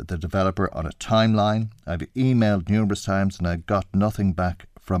from the developer on a timeline. I've emailed numerous times and I got nothing back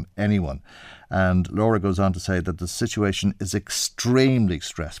from anyone. And Laura goes on to say that the situation is extremely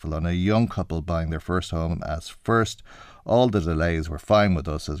stressful on a young couple buying their first home as first. All the delays were fine with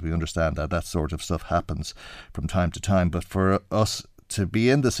us, as we understand that sort of stuff happens from time to time. But for us to be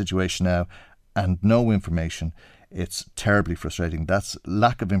in this situation now and no information, it's terribly frustrating. That's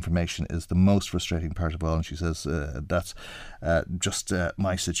lack of information is the most frustrating part of all. And she says that's just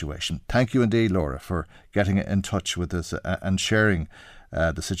my situation. Thank you indeed, Laura, for getting in touch with us and sharing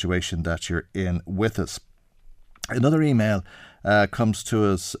the situation that you're in with us. Another email comes to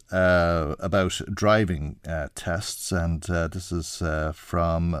us about driving tests, and this is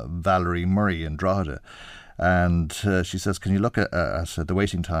from Valerie Murray in Drogheda. And she says, can you look at the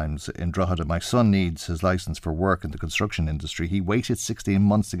waiting times in Drogheda? My son needs his licence for work in the construction industry. He waited 16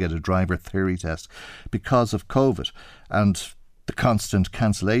 months to get a driver theory test because of COVID and the constant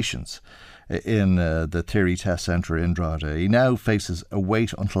cancellations in the theory test centre in Drogheda. He now faces a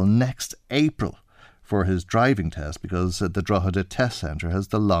wait until next April for his driving test because the Drogheda Test Centre has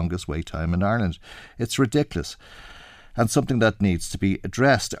the longest wait time in Ireland. It's ridiculous and something that needs to be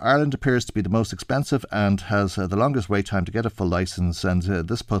addressed. Ireland appears to be the most expensive and has the longest wait time to get a full licence, and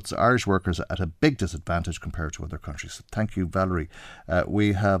this puts Irish workers at a big disadvantage compared to other countries. Thank you, Valerie.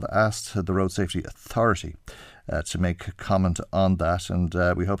 We have asked the Road Safety Authority to make a comment on that, and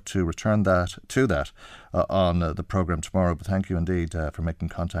we hope to return to that on the programme tomorrow. But thank you indeed for making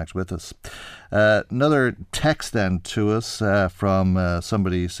contact with us. Another text then to us from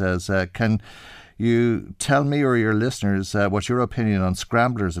somebody says, can you tell me or your listeners what your opinion on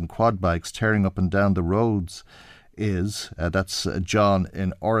scramblers and quad bikes tearing up and down the roads is? That's John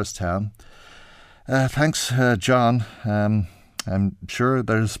in Orristown. Thanks, John. I'm sure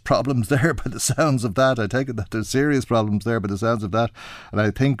there's problems there by the sounds of that. I take it that there's serious problems there by the sounds of that. And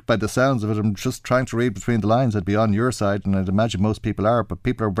I think by the sounds of it, I'm just trying to read between the lines. I'd be on your side, and I'd imagine most people are. But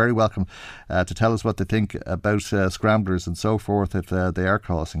people are very welcome to tell us what they think about scramblers and so forth if they are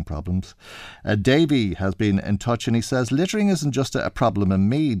causing problems. Davey has been in touch and he says, littering isn't just a problem in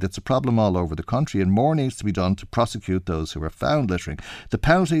Meath. It's a problem all over the country, and more needs to be done to prosecute those who are found littering. The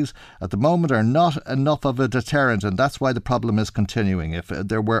penalties at the moment are not enough of a deterrent, and that's why the problem is continuing. If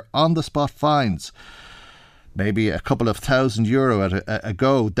there were on-the-spot fines, maybe a couple of €1,000 at a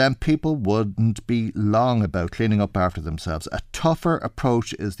go, then people wouldn't be long about cleaning up after themselves. A tougher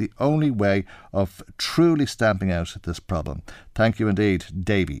approach is the only way of truly stamping out this problem. Thank you indeed,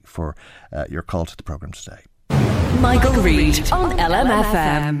 Davey, for your call to the programme today. Michael Reid on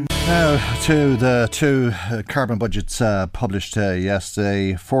LMFM. Now to the two carbon budgets published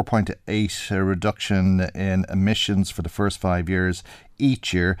yesterday. 4.8 reduction in emissions for the first 5 years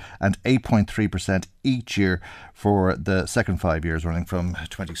each year, and 8.3% each year for the second 5 years, running from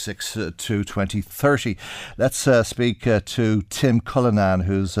 26 to 2030. Let's speak to Tim Cullinan,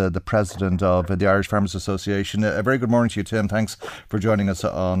 who's the president of the Irish Farmers Association. A very good morning to you, Tim. Thanks for joining us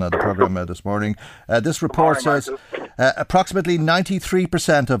on the programme this morning. This report says approximately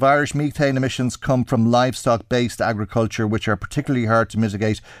 93% of Irish methane emissions come from livestock-based agriculture, which are particularly hard to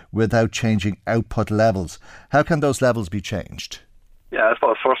mitigate without changing output levels. How can those levels be changed? Yeah, I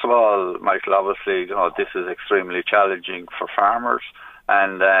suppose first of all, Michael, obviously, this is extremely challenging for farmers.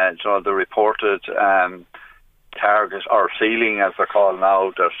 and the reported target or ceiling, as they're called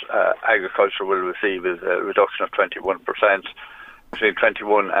now, that agriculture will receive is a reduction of 21%, between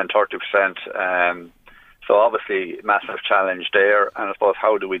 21 and 30%. So obviously, massive challenge there. And I suppose,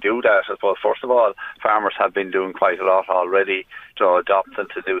 how do we do that? I suppose, first of all, farmers have been doing quite a lot already to adopt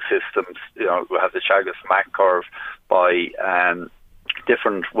into new systems. We have the Teagasc MAC curve by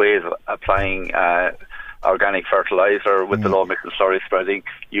different ways of applying organic fertiliser with the low emission slurry spreading,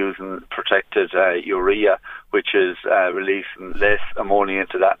 using protected urea, which is releasing less ammonia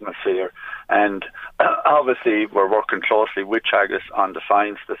into the atmosphere. And obviously we're working closely with Teagasc on the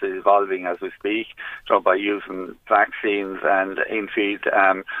science that is evolving as we speak, by using vaccines and in-feed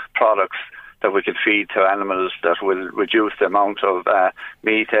products that we can feed to animals that will reduce the amount of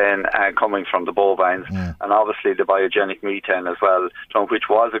methane coming from the bovines, and obviously the biogenic methane as well, which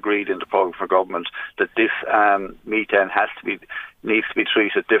was agreed in the programme for government, that this methane needs to be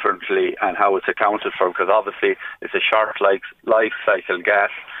treated differently, and how it's accounted for, because obviously it's a short life cycle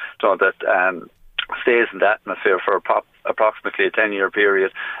gas, that stays in the atmosphere for approximately a 10-year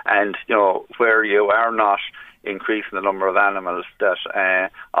period, and where you are not increasing the number of animals,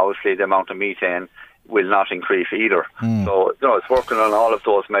 that obviously the amount of methane will not increase either. So it's working on all of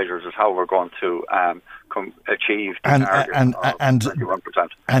those measures is how we're going to achieve the target of 21%.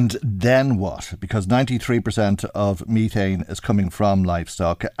 And then what? Because 93% of methane is coming from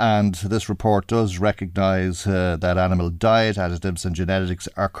livestock, and this report does recognise that animal diet, additives and genetics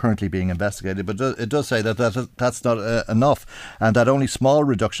are currently being investigated, but it does say that that's not enough, and that only small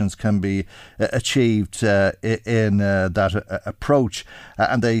reductions can be achieved in that approach.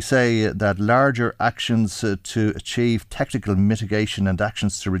 And they say that larger actions to achieve technical mitigation and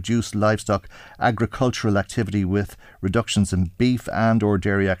actions to reduce livestock agricultural activity with reductions in beef and or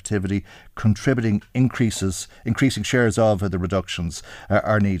dairy activity contributing increasing shares of the reductions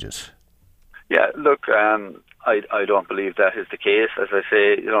are needed. Yeah, look, I don't believe that is the case. As I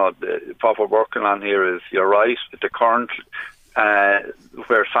say, what we're working on here is, you're right, the current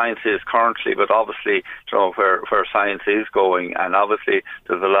where science is currently, but obviously where science is going, and obviously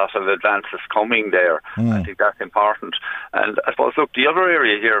there's a lot of advances coming there. I think that's important. And I suppose, look, the other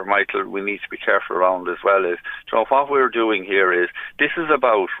area here, Michael, we need to be careful around as well is, what we're doing here is, this is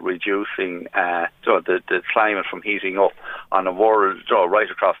about reducing the climate from heating up on the world, right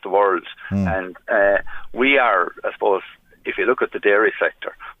across the world. And we are, I suppose, if you look at the dairy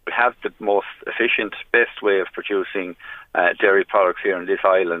sector, we have the most efficient, best way of producing dairy products here in this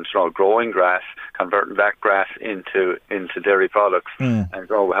island, growing grass, converting that grass into dairy products. And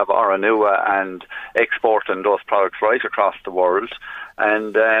we have Aranua and exporting those products right across the world.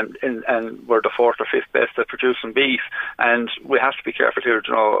 And we're the fourth or fifth best at producing beef. And we have to be careful here,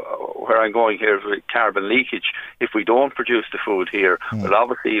 where I'm going here is with carbon leakage. If we don't produce the food here, well,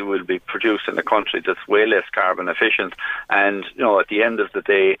 obviously we'll be producing a country that's way less carbon efficient. And, at the end of the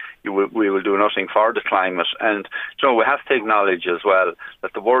day, we will do nothing for the climate. And, we have to acknowledge as well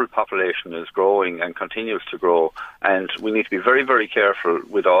that the world population is growing and continues to grow. And we need to be very, very careful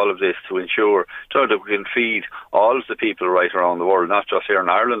with all of this to ensure that we can feed all of the people right around the world, not just here in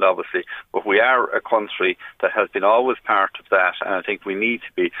Ireland, obviously, but we are a country that has been always part of that, and I think we need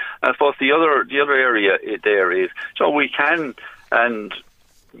to be. And I suppose the other area there is, we can, and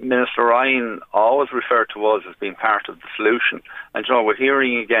Minister Ryan always referred to us as being part of the solution. And we're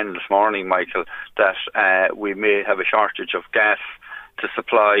hearing again this morning, Michael, that we may have a shortage of gas to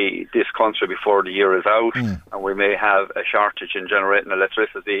supply this country before the year is out, and we may have a shortage in generating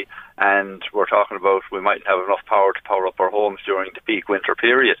electricity, and we're talking about we might have enough power to power up our homes during the peak winter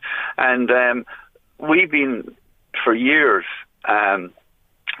period. And we've been, for years,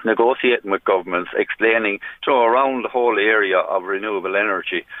 negotiating with governments, explaining around the whole area of renewable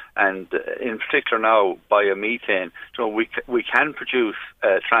energy, and in particular now biomethane. We can produce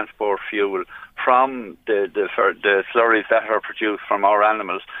transport fuel from the slurries that are produced from our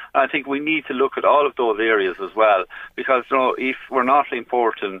animals. And I think we need to look at all of those areas as well, because if we're not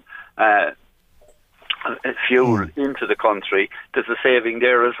importing fuel into the country, there's a saving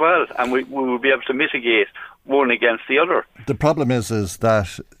there as well, and we will be able to mitigate one against the other. The problem is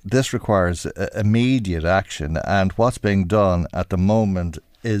that this requires immediate action, and what's being done at the moment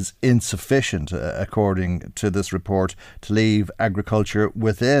is insufficient, according to this report, to leave agriculture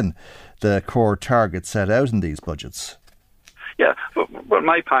within the core targets set out in these budgets. Yeah, well,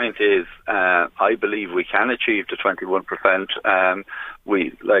 my point is, I believe we can achieve the 21%.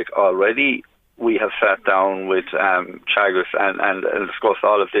 We have sat down with Teagasc and discussed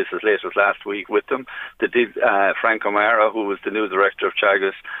all of this as late as last week with them. Frank O'Mara, who was the new director of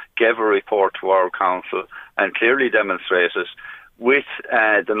Teagasc, gave a report to our council and clearly demonstrated with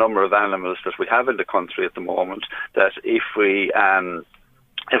the number of animals that we have in the country at the moment, that if we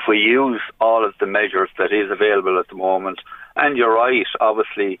use all of the measures that is available at the moment, and you're right,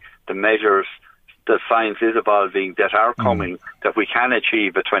 obviously the measures, the science is evolving that are coming, that we can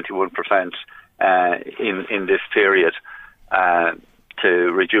achieve a 21% in this period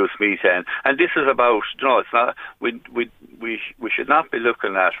to reduce methane. And this is about, it's not, we should not be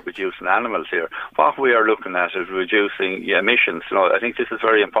looking at reducing animals here. What we are looking at is reducing emissions. I think this is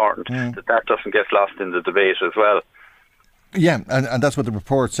very important that doesn't get lost in the debate as well. Yeah, and that's what the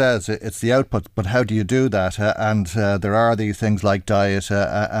report says. It's the output, but how do you do that? And there are these things like diet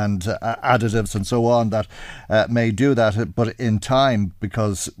and additives and so on that may do that. But in time,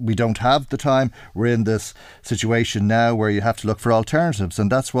 because we don't have the time, we're in this situation now where you have to look for alternatives. And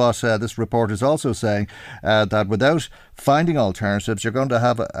that's what this report is also saying, that without finding alternatives, you're going to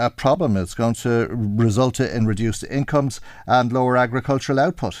have a problem. It's going to result in reduced incomes and lower agricultural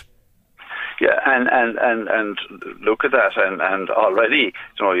output. Yeah, and look at that, and already,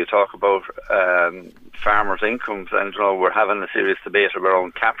 you talk about farmers' incomes, and we're having a serious debate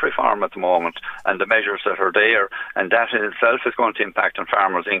around cap reform at the moment, and the measures that are there, and that in itself is going to impact on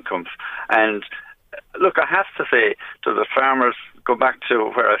farmers' incomes. And look, I have to say to the farmers, go back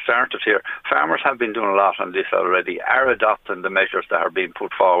to where I started here, farmers have been doing a lot on this already, are adopting the measures that are being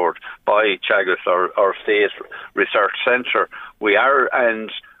put forward by Teagasc, our state research centre.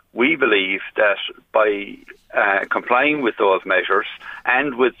 We believe that by complying with those measures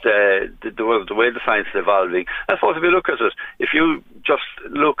and with the way the science is evolving, I suppose if you look at it, if you just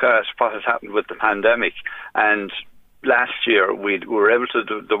look at what has happened with the pandemic, and last year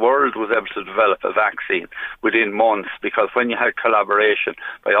the world was able to develop a vaccine within months, because when you had collaboration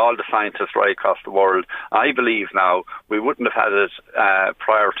by all the scientists right across the world, I believe now we wouldn't have had it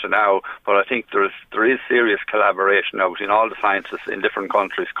prior to now, but I think there is serious collaboration now between all the scientists in different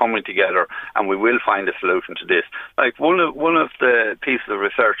countries coming together, and we will find a solution to this. Like one of the pieces of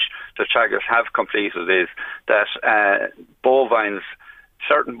research that Teagasc have completed is that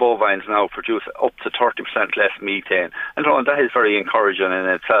certain bovines now produce up to 30% less methane, and that is very encouraging in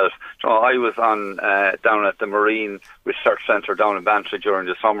itself. I was down at the Marine Research Centre down in Bantry during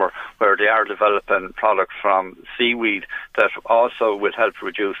the summer, where they are developing products from seaweed that also will help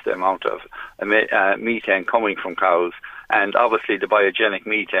reduce the amount of methane coming from cows, and obviously the biogenic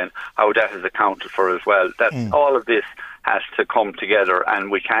methane, how that is accounted for as well. That all of this has to come together,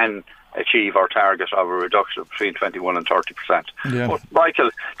 and we can achieve our target of a reduction of between 21 and 30%. Yeah. But Michael,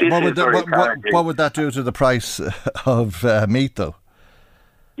 what would that do to the price of meat, though?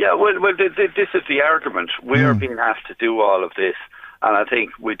 Yeah, well, this is the argument. We're being asked to do all of this, and I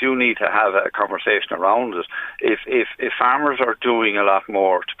think we do need to have a conversation around it. If farmers are doing a lot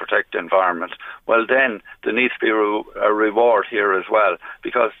more to protect the environment, well, then there needs to be a reward here as well,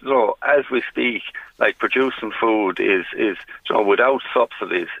 because as we speak, like producing food is without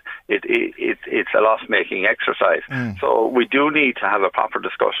subsidies, it's a loss-making exercise. So we do need to have a proper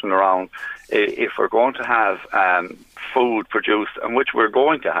discussion around if we're going to have food produced, and which we're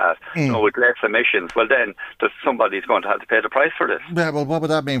going to have, with less emissions, well then somebody's going to have to pay the price for this. Yeah, well, what would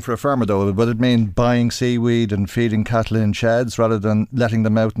that mean for a farmer, though? Would it mean buying seaweed and feeding cattle in sheds rather than letting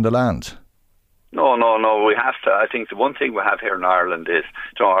them out in the land? No, we have to. I think the one thing we have here in Ireland is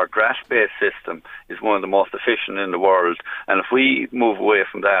our grass-based system is one of the most efficient in the world, and if we move away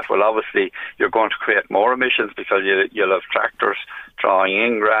from that, well, obviously you're going to create more emissions, because you'll have tractors drawing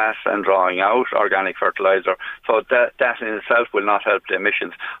in grass and drawing out organic fertiliser, so that in itself will not help the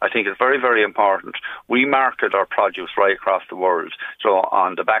emissions. I think it's very, very important. We market our produce right across the world, so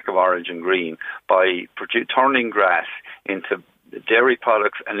on the back of Orange and Green, by turning grass into dairy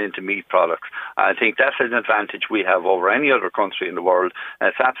products and into meat products. I think that's an advantage we have over any other country in the world, and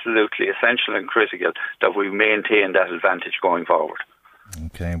it's absolutely essential and critical that we maintain that advantage going forward.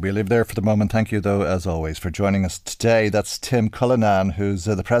 Okay, we'll leave there for the moment. Thank you, though, as always, for joining us today. That's Tim Cullinan, who's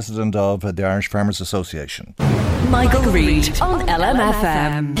the president of the Irish Farmers Association. Michael Reid on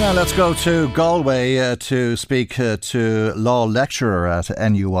LMFM. Now let's go to Galway to speak to law lecturer at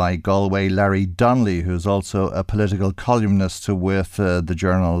NUI Galway, Larry Donnelly, who's also a political columnist with the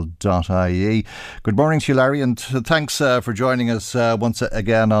journal.ie. Good morning to you, Larry, and thanks for joining us once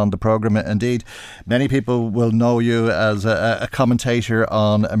again on the programme. Indeed, many people will know you as a commentator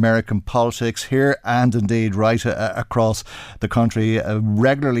on American politics here and indeed right across the country,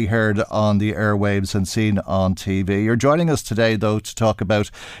 regularly heard on the airwaves and seen on TV. You're joining us today, though, to talk about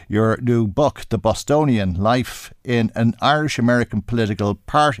your new book, The Bostonian: Life in an Irish-American Political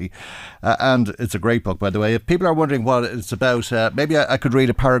Party. And it's a great book, by the way. If people are wondering what it's about, maybe I could read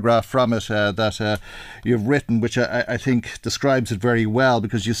a paragraph from it that you've written, which I think describes it very well,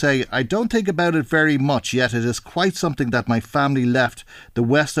 because you say, I don't think about it very much, yet it is quite something that my family left the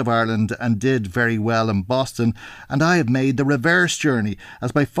west of Ireland and did very well in Boston, and I have made the reverse journey.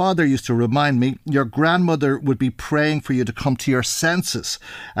 As my father used to remind me, your grandmother would be praying for you to come to your senses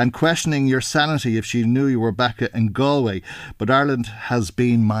and questioning your sanity if she knew you were back in Galway. But Ireland has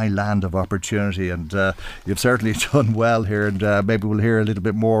been my land of opportunity, and you've certainly done well here, and maybe we'll hear a little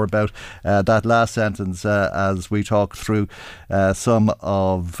bit more about that last sentence as we talk through some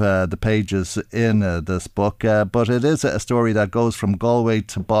of the pages in this book. But it is a story that goes from Galway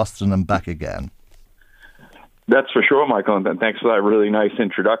to Boston and back again. That's for sure, Michael, and thanks for that really nice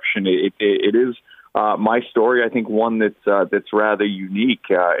introduction. It is my story, I think, one that's rather unique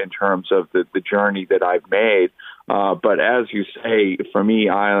in terms of the journey that I've made. But as you say, for me,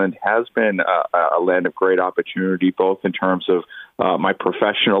 Ireland has been a land of great opportunity, both in terms of my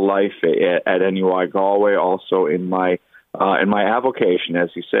professional life at NUI Galway, also in my avocation,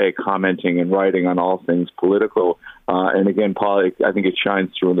 as you say, commenting and writing on all things political. And again, I think it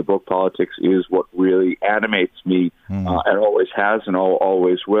shines through in the book. Politics is what really animates me, and always has and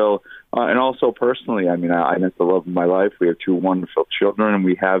always will. And also personally, I mean, I met the love of my life. We have two wonderful children, and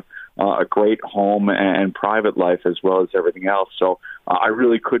we have a great home and private life as well as everything else. So I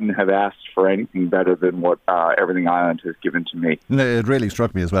really couldn't have asked for anything better than what Everything Ireland has given to me. It really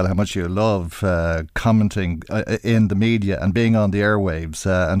struck me as well how much you love commenting in the media and being on the airwaves.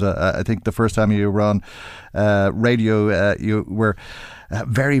 And I think the first time you were on radio, you were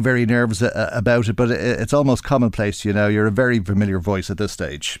very, very nervous about it, but it's almost commonplace. You know, you're a very familiar voice at this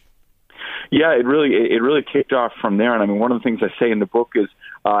stage. Yeah, it really kicked off from there. And I mean, one of the things I say in the book is,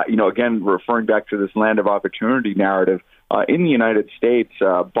 again, referring back to this land of opportunity narrative, in the United States,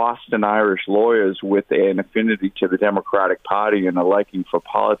 Boston Irish lawyers with an affinity to the Democratic Party and a liking for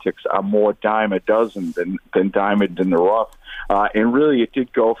politics are more dime a dozen than diamond in the rough. And really, it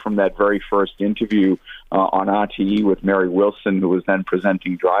did go from that very first interview on RTE with Mary Wilson, who was then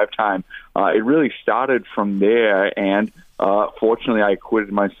presenting Drive Time. It really started from there, and fortunately, I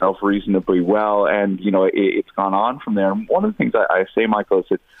acquitted myself reasonably well, and it's gone on from there. And one of the things I say, Michael, is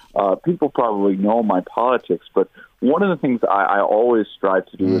that people probably know my politics, but one of the things I always strive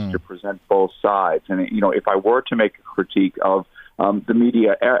to do is to present both sides. And if I were to make a critique of the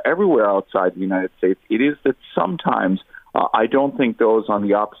media everywhere outside the United States, it is that sometimes I don't think those on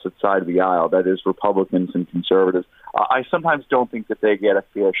the opposite side of the aisle, that is Republicans and conservatives, I sometimes don't think that they get a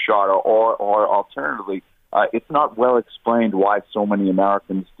fair shot, or alternatively, it's not well explained why so many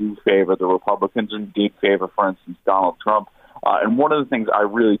Americans do favor the Republicans and did favor, for instance, Donald Trump. And one of the things I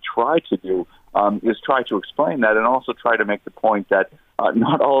really try to do is try to explain that, and also try to make the point that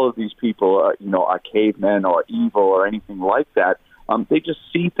not all of these people, are cavemen or evil or anything like that. They just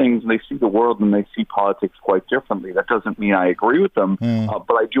see things, and they see the world, and they see politics quite differently. That doesn't mean I agree with them,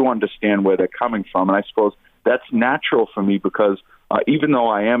 but I do understand where they're coming from. And I suppose that's natural for me because even though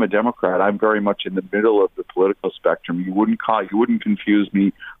I am a Democrat, I'm very much in the middle of the political spectrum. You wouldn't confuse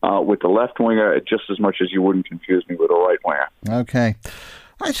me with the left winger just as much as you wouldn't confuse me with a right winger. Okay.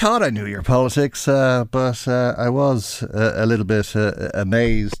 I thought I knew your politics, but I was a little bit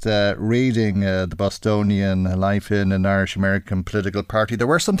amazed reading the Bostonian Life in an Irish-American Political Party. There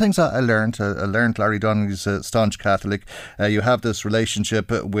were some things I learned. I learned Larry Donnelly's a staunch Catholic. You have this relationship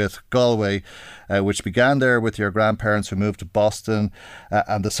with Galway, which began there with your grandparents who moved to Boston,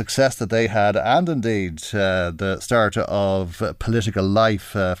 and the success that they had, and indeed the start of political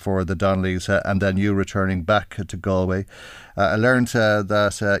life for the Donnellys, and then you returning back to Galway. I learned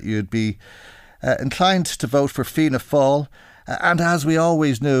that you'd be inclined to vote for Fianna Fáil, and as we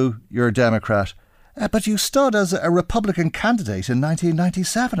always knew, you're a Democrat. But you stood as a Republican candidate in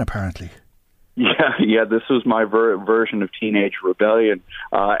 1997, apparently. Yeah, this was my version of teenage rebellion.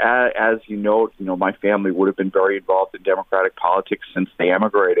 As you know, my family would have been very involved in Democratic politics since they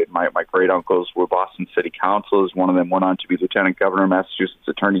emigrated. My great uncles were Boston City Councilors. One of them went on to be Lieutenant Governor of Massachusetts,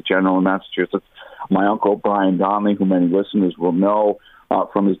 Attorney General of Massachusetts. My uncle Brian Donnelly, who many listeners will know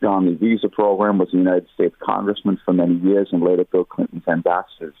from his Donnelly Visa program, was a United States Congressman for many years and later Bill Clinton's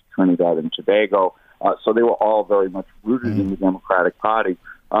ambassador to Trinidad and Tobago. So they were all very much rooted in the Democratic Party.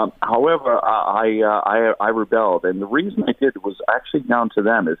 However, I rebelled, and the reason I did was actually down to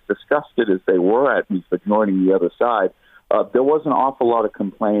them. As disgusted as they were at me for joining the other side, there was an awful lot of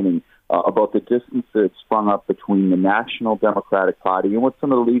complaining about the distance that had sprung up between the National Democratic Party and what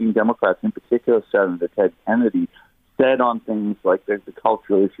some of the leading Democrats, in particular Senator Ted Kennedy, said on things like the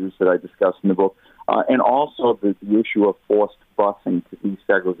cultural issues that I discussed in the book, and also the issue of forced busing to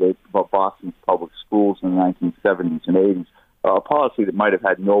desegregate Boston's public schools in the 1970s and 80s, a policy that might have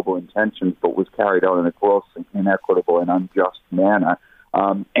had noble intentions but was carried out in a grossly inequitable and unjust manner.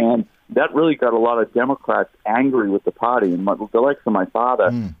 And that really got a lot of Democrats angry with the party. And the likes of my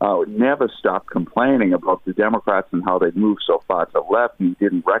father never stopped complaining about the Democrats and how they'd moved so far to the left, and he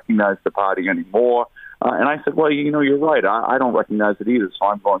didn't recognize the party anymore. And I said, well, you're right. I don't recognize it either, so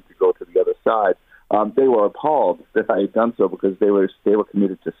I'm going to go to the other side. They were appalled that I had done so because they were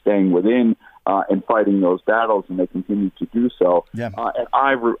committed to staying within and fighting those battles, and they continued to do so. Yeah. And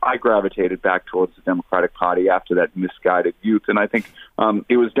I gravitated back towards the Democratic Party after that misguided youth, and I think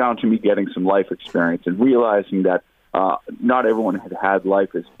it was down to me getting some life experience and realizing that not everyone had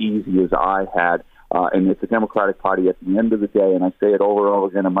life as easy as I had, and that the Democratic Party at the end of the day, and I say it over and over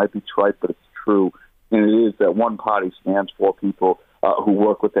again, it might be trite, but it's true, and it is that one party stands for people who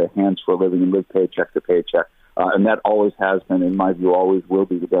work with their hands for a living and live paycheck to paycheck. And that always has been, in my view, always will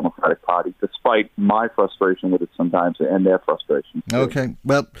be the Democratic Party, despite my frustration with it sometimes and their frustration. Okay.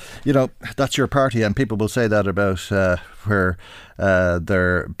 Well, that's your party, and people will say that about where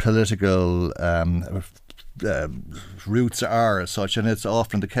their political roots are as such, and it's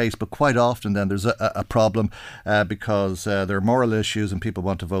often the case, but quite often then there's a problem because there are moral issues and people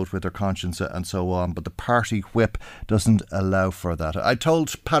want to vote with their conscience and so on, but the party whip doesn't allow for that. I told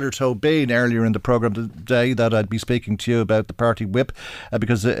Peadar Tóibín earlier in the programme today that I'd be speaking to you about the party whip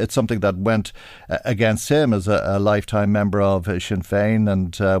because it's something that went against him as a lifetime member of Sinn Féin,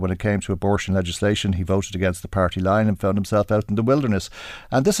 and when it came to abortion legislation he voted against the party line and found himself out in the wilderness,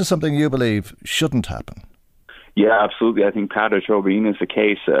 and this is something you believe shouldn't happen. Yeah, absolutely. I think Peadar Tóibín is the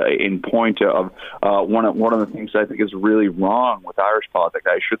case in point of one of the things I think is really wrong with Irish politics.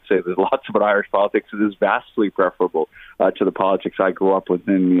 I should say there's lots about Irish politics that is vastly preferable to the politics I grew up with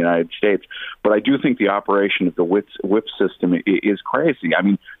in the United States. But I do think the operation of the whip system is crazy. I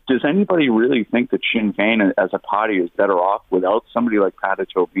mean, does anybody really think that Sinn Féin as a party is better off without somebody like Peadar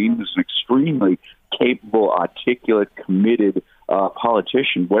Tóibín, who's an extremely capable, articulate, committed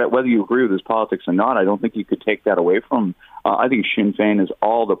politician? Whether you agree with his politics or not, I don't think you could take that away from him. I think Sinn Féin is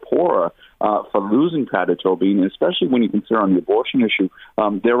all the poorer for losing Peadar Tóibín, especially when you consider on the abortion issue.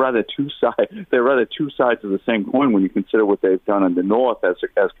 They're rather two sides of the same coin when you consider what they've done in the north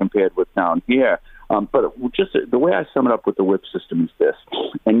as compared with down here. But just the way I sum it up with the whip system is this,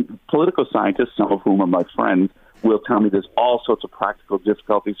 and political scientists, some of whom are my friends, will tell me there's all sorts of practical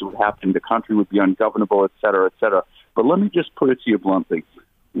difficulties that would happen. The country would be ungovernable, et cetera, et cetera. But let me just put it to you bluntly.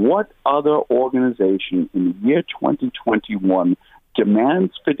 What other organization in the year 2021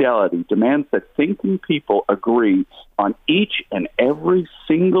 demands fidelity, demands that thinking people agree on each and every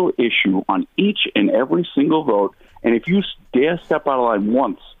single issue, on each and every single vote, and if you dare step out of line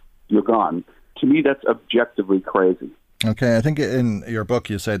once, you're gone? To me, that's objectively crazy. Okay, I think in your book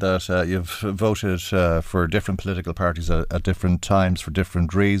you say that you've voted for different political parties at different times for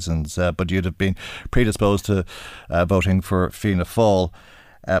different reasons, but you'd have been predisposed to voting for Fianna Fáil.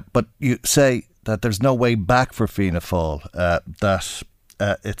 But you say that there's no way back for Fianna Fáil, that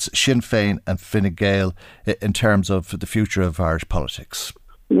it's Sinn Féin and Fine Gael in terms of the future of Irish politics.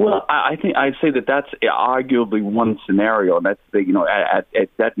 Well, I think I'd say that that's arguably one scenario, and that's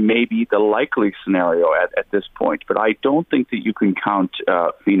that may be the likely scenario at this point. But I don't think that you can count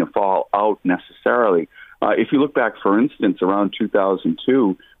Fianna Fáil out necessarily. If you look back, for instance, around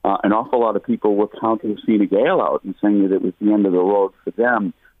 2002, an awful lot of people were counting Fine Gael out and saying that it was the end of the road for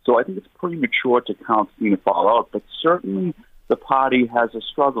them. So I think it's premature to count Fianna Fáil out, but certainly the party has a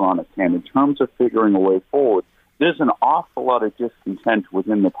struggle on its hand in terms of figuring a way forward. There's an awful lot of discontent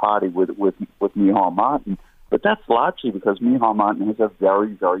within the party with Micheál Martin, but that's largely because Micheál Martin has a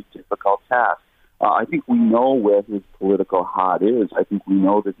very, very difficult task. I think we know where his political heart is. I think we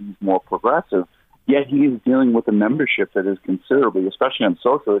know that he's more progressive, yet he is dealing with a membership that is considerably, especially on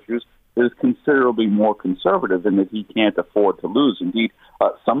social issues, that is considerably more conservative and that he can't afford to lose. Indeed,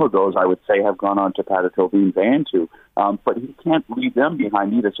 some of those, I would say, have gone on to Peadar Tóibín's van too, but he can't leave them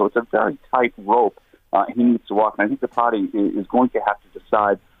behind either, so it's a very tight rope he needs to walk. And I think the party is going to have to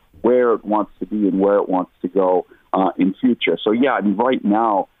decide where it wants to be and where it wants to go in future. So, yeah, I mean, right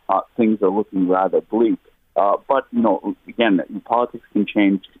now, things are looking rather bleak. But, again, politics can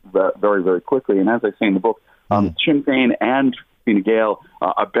change very, very quickly. And as I say in the book, Sinn Féin and Fine Gael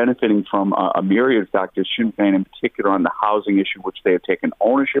are benefiting from a myriad of factors. Sinn Féin in particular on the housing issue, which they have taken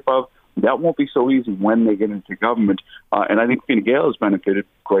ownership of That won't be so easy when they get into government. And I think Fine Gael has benefited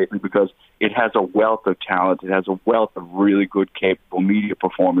greatly because it has a wealth of talent. It has a wealth of really good, capable media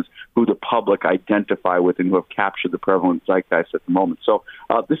performers who the public identify with and who have captured the prevalent zeitgeist at the moment. So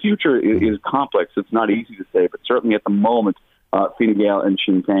the future is complex. It's not easy to say, but certainly at the moment, Fine Gael and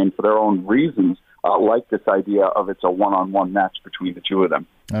Sinn Féin, for their own reasons, like this idea of it's a one-on-one match between the two of them.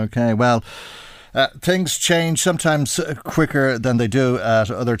 Okay, well, things change sometimes quicker than they do at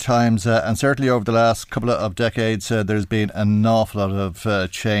other times, and certainly over the last couple of decades there's been an awful lot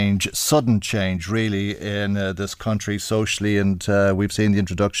of change, sudden change really, in this country socially, and we've seen the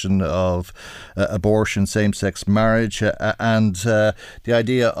introduction of abortion, same-sex marriage, and the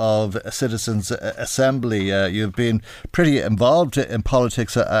idea of a citizens' assembly. You've been pretty involved in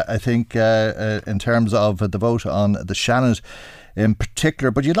politics, I think, in terms of the vote on the Shannon in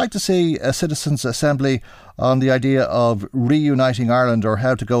particular, but you'd like to see a citizens' assembly on the idea of reuniting Ireland, or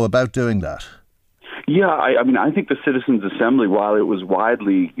how to go about doing that. Yeah, I think the Citizens' Assembly, while it was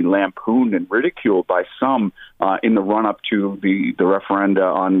widely lampooned and ridiculed by some in the run-up to the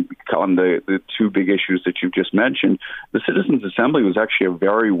referenda on the two big issues that you've just mentioned, the Citizens' Assembly was actually a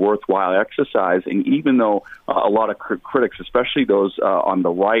very worthwhile exercise. And even though a lot of critics, especially those on the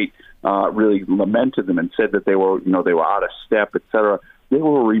right, really lamented them and said that they were out of step, etc., they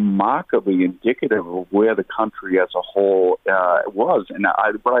were remarkably indicative of where the country as a whole was. And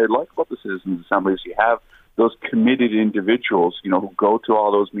what I like about the Citizens' Assembly is you have those committed individuals, who go to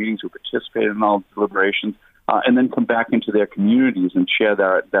all those meetings, who participate in all the deliberations, and then come back into their communities and share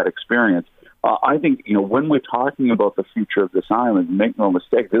that experience. I think, when we're talking about the future of this island, make no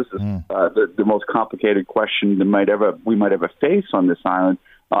mistake, this is the most complicated question that we might ever face on this island.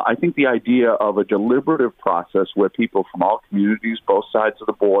 I think the idea of a deliberative process where people from all communities, both sides of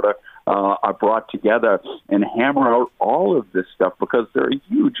the border, are brought together and hammer out all of this stuff, because there are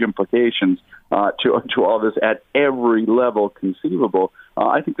huge implications to all this at every level conceivable.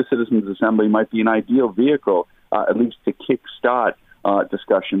 I think the Citizens' Assembly might be an ideal vehicle, at least to kickstart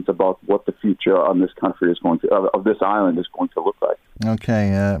discussions about what the future on this country is going to, of this island is going to look like.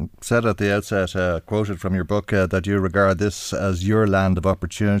 Okay, said at the outset, quoted from your book, that you regard this as your land of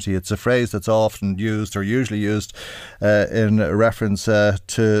opportunity. It's a phrase that's often used, or usually used, in reference to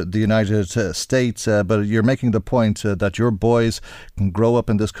the United States, but you're making the point that your boys can grow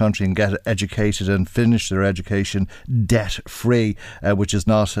up in this country and get educated and finish their education debt-free, which is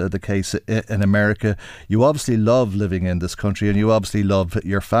not the case in America. You obviously love living in this country, and you obviously love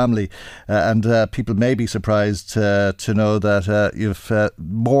your family, and people may be surprised to know that you've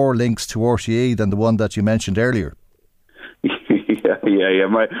more links to RTE than the one that you mentioned earlier. Yeah.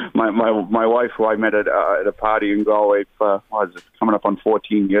 My wife, who I met at a party in Galway, coming up on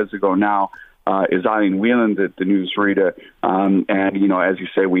 14 years ago now, is Eileen Whelan, the newsreader. And, as you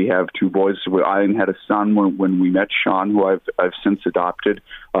say, we have two boys. Eileen had a son when we met Sean, who I've since adopted.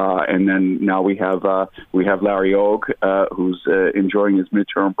 And then now we have Larry Og, who's enjoying his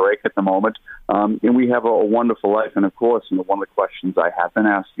midterm break at the moment. And we have a wonderful life. And, of course, one of the questions I have been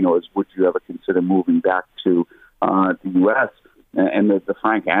asked, is would you ever consider moving back to the U.S.? And the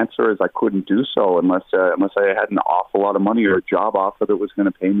frank answer is I couldn't do so unless I had an awful lot of money or a job offer that was going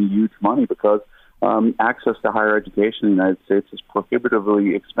to pay me huge money, because access to higher education in the United States is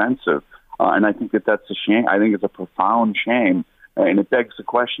prohibitively expensive. And I think that's a shame. I think it's a profound shame. And it begs the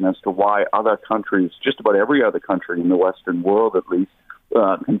question as to why other countries, just about every other country in the Western world at least,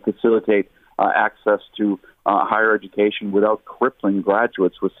 can facilitate access to higher education without crippling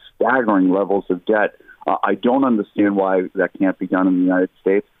graduates with staggering levels of debt. I don't understand why that can't be done in the United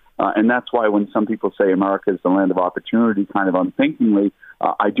States. And that's why when some people say America is the land of opportunity, kind of unthinkingly,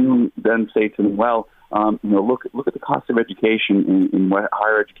 I do then say to them, well, look at the cost of education in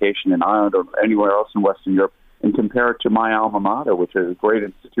higher education in Ireland or anywhere else in Western Europe, and compare it to my alma mater, which is a great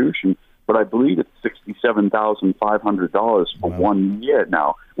institution. But I believe it's $67,500 for 1 year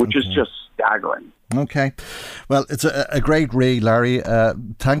now, which is just staggering. Okay. Well, it's a great read, Larry.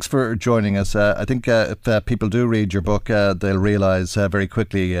 Thanks for joining us. I think if people do read your book, they'll realise very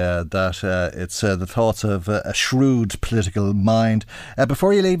quickly that it's the thoughts of a shrewd political mind.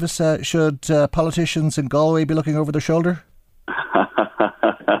 Before you leave us, should politicians in Galway be looking over their shoulder?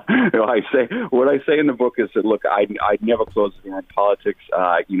 What I say in the book is that, look, I'd never close the door on politics.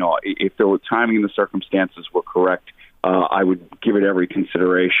 If the timing and the circumstances were correct, I would give it every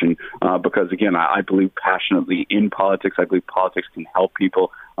consideration because, again, I believe passionately in politics. I believe politics can help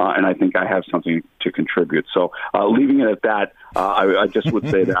people, and I think I have something to contribute. So leaving it at that, I just would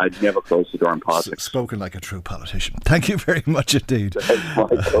say that I'd never close the door in politics. Spoken like a true politician. Thank you very much indeed.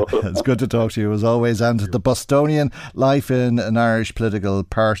 It's good to talk to you as always. And The Bostonian Life in an Irish Political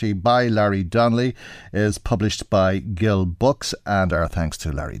Party by Larry Donnelly is published by Gill Books, and our thanks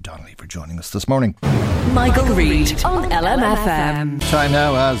to Larry Donnelly for joining us this morning. Michael Reid on LMFM. Time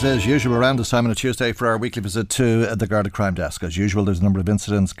now, as is usual around this time on a Tuesday, for our weekly visit to the Garda Crime Desk. As usual, there's a number of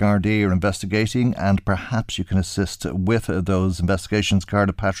incidents Gardaí are investigating, and perhaps you can assist with those investigations.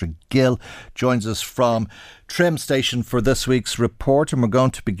 Garda Patrick Gill joins us from Trim Station for this week's report, and we're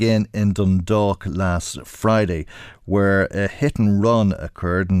going to begin in Dundalk last Friday, where a hit and run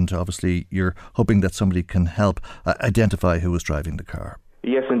occurred, and obviously you're hoping that somebody can help identify who was driving the car.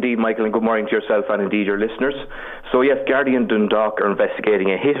 Yes, indeed, Michael, and good morning to yourself and indeed your listeners. So yes, Gardaí in Dundalk are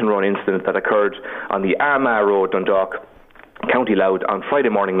investigating a hit-and-run incident that occurred on the Armagh Road, Dundalk, County Louth, on Friday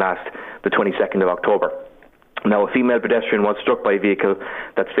morning last, the 22nd of October. Now, a female pedestrian was struck by a vehicle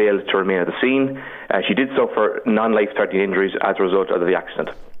that failed to remain at the scene. She did suffer non-life-threatening injuries as a result of the accident.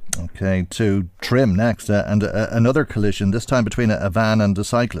 OK, to Trim next, and another collision, this time between a van and a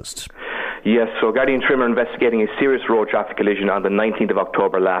cyclist. Yes, so Gardaí and Trim are investigating a serious road traffic collision on the 19th of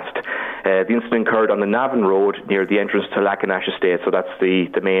October last. The incident occurred on the Navan Road near the entrance to Lackanash Estate, so that's the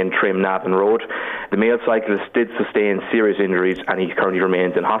main Trim Navan Road. The male cyclist did sustain serious injuries and he currently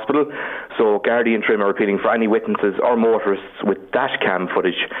remains in hospital. So Gardaí and Trim are appealing for any witnesses or motorists with dash cam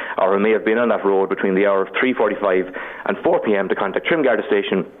footage or who may have been on that road between the hour of 3:45 and 4 p.m. to contact Trim Garda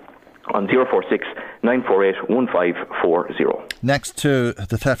Station on 046 948 1540. Next to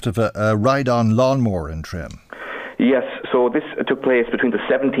the theft of a ride-on lawnmower in Trim. Yes, so this took place between the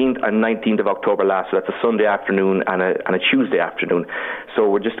 17th and 19th of October last, so that's a Sunday afternoon and a Tuesday afternoon. So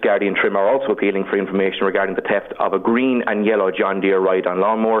we're just Gardaí and Trim are also appealing for information regarding the theft of a green and yellow John Deere ride-on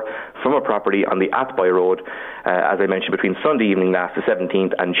lawnmower from a property on the Athboy Road, as I mentioned, between Sunday evening last, the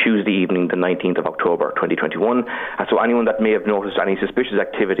 17th, and Tuesday evening, the 19th of October 2021. So anyone that may have noticed any suspicious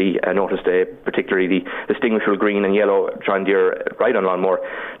activity, noticed particularly the distinguishable green and yellow John Deere ride-on lawnmower,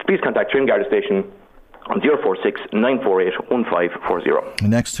 please contact Trim Garda Station on 046 948 1540.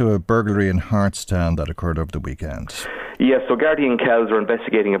 Next to a burglary in Hartstown that occurred over the weekend. Yes, so Gardaí and Kells are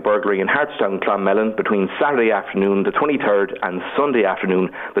investigating a burglary in Hartstown, Clonmelon, between Saturday afternoon, the 23rd, and Sunday afternoon,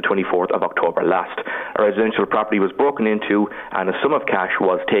 the 24th of October last. A residential property was broken into and a sum of cash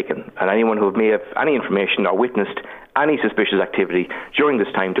was taken. And anyone who may have any information or witnessed any suspicious activity during this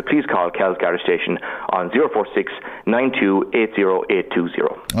time to please call Kells Garda Station on 046 92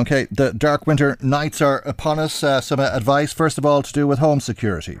 80820. OK, the dark winter nights are upon us. Some advice, first of all, to do with home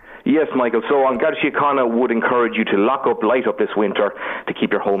security. Yes, Michael. So on Garda Síochána would encourage you to light up this winter to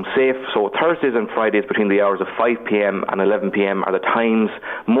keep your home safe. So Thursdays and Fridays between the hours of 5 p.m. and 11 p.m. are the times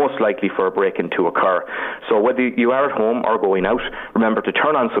most likely for a break-in to occur. So whether you are at home or going out, remember to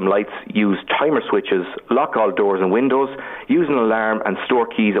turn on some lights, use timer switches, lock all doors and windows, use an alarm and store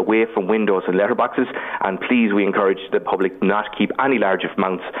keys away from windows and letterboxes. And please, we encourage the public not keep any large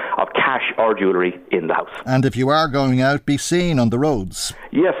amounts of cash or jewellery in the house. And if you are going out, be seen on the roads.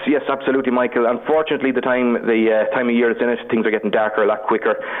 Yes, absolutely, Michael. Unfortunately, the time of year it's in it, things are getting darker a lot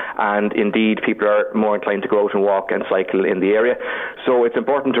quicker, and indeed people are more inclined to go out and walk and cycle in the area. So it's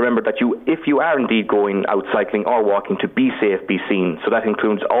important to remember that if you are indeed going out cycling or walking, to be safe, be seen. So that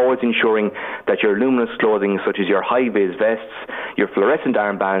includes always ensuring that your luminous clothing, such as your high-vis vests, your fluorescent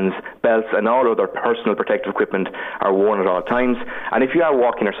armbands, belts and all other personal protective equipment are worn at all times. And if you are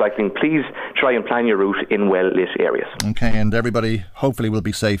walking or cycling, please try and plan your route in well-lit areas. OK, and everybody hopefully will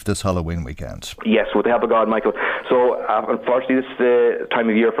be safe this Halloween weekend. Yes, with the help of God, Michael. So unfortunately this is the time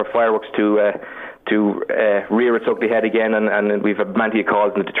of year for fireworks to rear its ugly head again, and we've had plenty of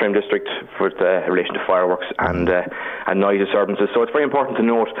calls in the Trim district in relation to fireworks and noise disturbances. So it's very important to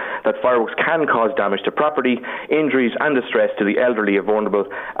note that fireworks can cause damage to property, injuries and distress to the elderly or vulnerable,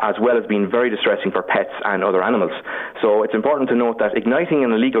 as well as being very distressing for pets and other animals. So it's important to note that igniting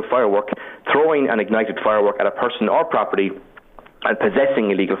an illegal firework, throwing an ignited firework at a person or property, and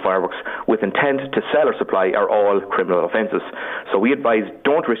possessing illegal fireworks with intent to sell or supply are all criminal offences. So we advise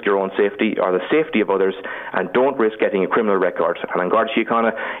don't risk your own safety or the safety of others, and don't risk getting a criminal record. And Garda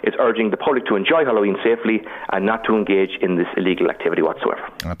Síochána is urging the public to enjoy Halloween safely and not to engage in this illegal activity whatsoever.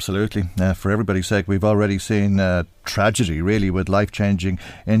 Absolutely. For everybody's sake, we've already seen tragedy, really, with life-changing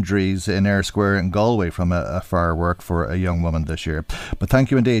injuries in Eyre Square in Galway from a firework for a young woman this year. But thank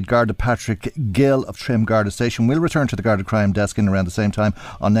you indeed, Garda Patrick Gill of Trim Garda Station. We'll return to the Garda Crime Desk in around the same time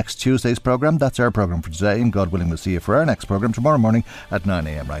on next Tuesday's programme. That's our programme for today, and God willing we'll see you for our next programme tomorrow morning at 9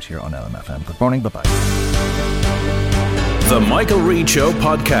 a.m. right here on LMFM. Good morning, bye-bye. The Michael Reid Show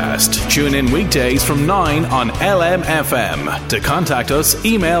podcast. Tune in weekdays from 9 on LMFM. To contact us,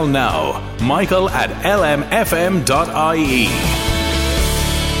 email now, michael@lmfm.ie.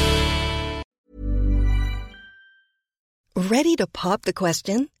 Ready to pop the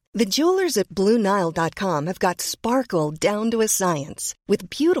question? The jewelers at BlueNile.com have got sparkle down to a science with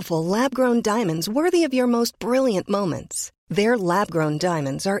beautiful lab-grown diamonds worthy of your most brilliant moments. Their lab-grown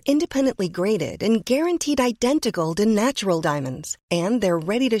diamonds are independently graded and guaranteed identical to natural diamonds, and they're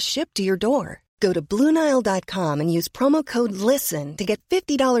ready to ship to your door. Go to BlueNile.com and use promo code LISTEN to get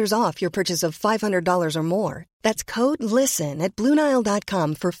 $50 off your purchase of $500 or more. That's code LISTEN at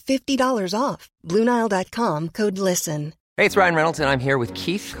BlueNile.com for $50 off. BlueNile.com, code LISTEN. Hey, it's Ryan Reynolds, and I'm here with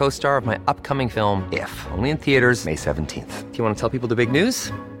Keith, co-star of my upcoming film, If, only in theaters May 17th. Do you want to tell people the big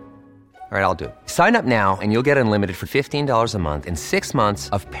news? All right, I'll do it. Sign up now and you'll get unlimited for $15 a month and 6 months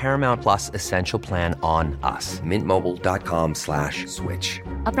of Paramount Plus Essential Plan on us. MintMobile.com/switch.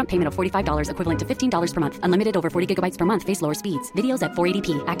 Upfront payment of $45 equivalent to $15 per month. Unlimited over 40 gigabytes per month. Face lower speeds. Videos at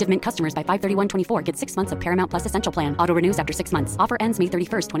 480p. Active Mint customers by 531.24 get 6 months of Paramount Plus Essential Plan. Auto renews after 6 months. Offer ends May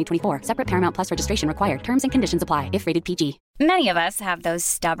 31st, 2024. Separate Paramount Plus registration required. Terms and conditions apply if rated PG. Many of us have those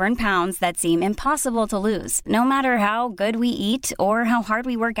stubborn pounds that seem impossible to lose, no matter how good we eat or how hard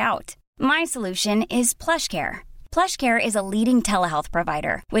we work out. My solution is PlushCare. PlushCare is a leading telehealth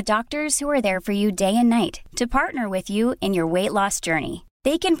provider with doctors who are there for you day and night to partner with you in your weight loss journey.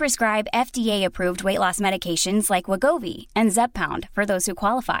 They can prescribe FDA-approved weight loss medications like Wegovy and Zepbound for those who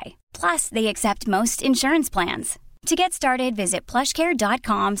qualify. Plus, they accept most insurance plans. To get started, visit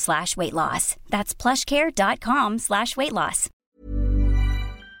plushcare.com/weightloss. That's plushcare.com/weightloss.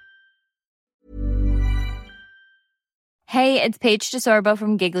 Hey, it's Paige DeSorbo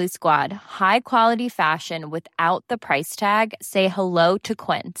from Giggly Squad. High quality fashion without the price tag. Say hello to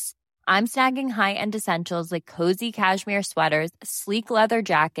Quince. I'm snagging high-end essentials like cozy cashmere sweaters, sleek leather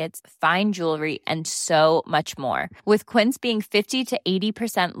jackets, fine jewelry, and so much more. With Quince being 50 to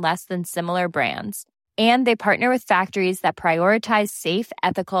 80% less than similar brands. And they partner with factories that prioritize safe,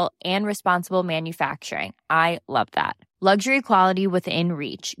 ethical, and responsible manufacturing. I love that. Luxury quality within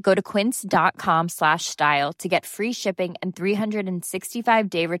reach. Go to quince.com/style to get free shipping and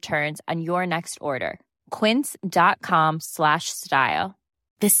 365-day returns on your next order. Quince.com/style.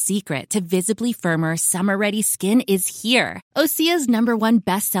 The secret to visibly firmer, summer-ready skin is here. Osea's #1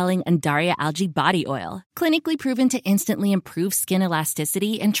 best-selling Undaria Algae Body Oil. Clinically proven to instantly improve skin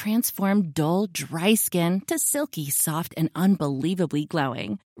elasticity and transform dull, dry skin to silky, soft, and unbelievably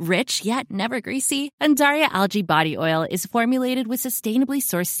glowing. Rich yet never greasy, Undaria Algae Body Oil is formulated with sustainably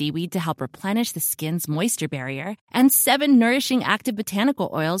sourced seaweed to help replenish the skin's moisture barrier and 7 nourishing active botanical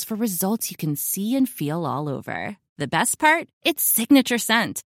oils for results you can see and feel all over. The best part? Its signature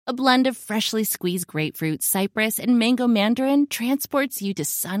scent. A blend of freshly squeezed grapefruit, cypress, and mango mandarin transports you to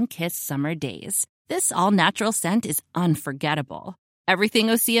sun-kissed summer days. This all-natural scent is unforgettable. Everything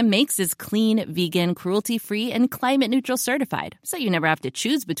Osea makes is clean, vegan, cruelty-free, and climate-neutral certified, so you never have to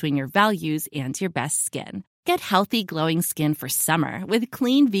choose between your values and your best skin. Get healthy, glowing skin for summer with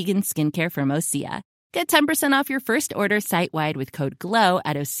clean, vegan skincare from Osea. Get 10% off your first order site-wide with code GLOW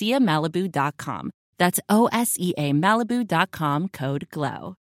at OseaMalibu.com. That's OSEA Malibu.com, code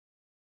GLOW.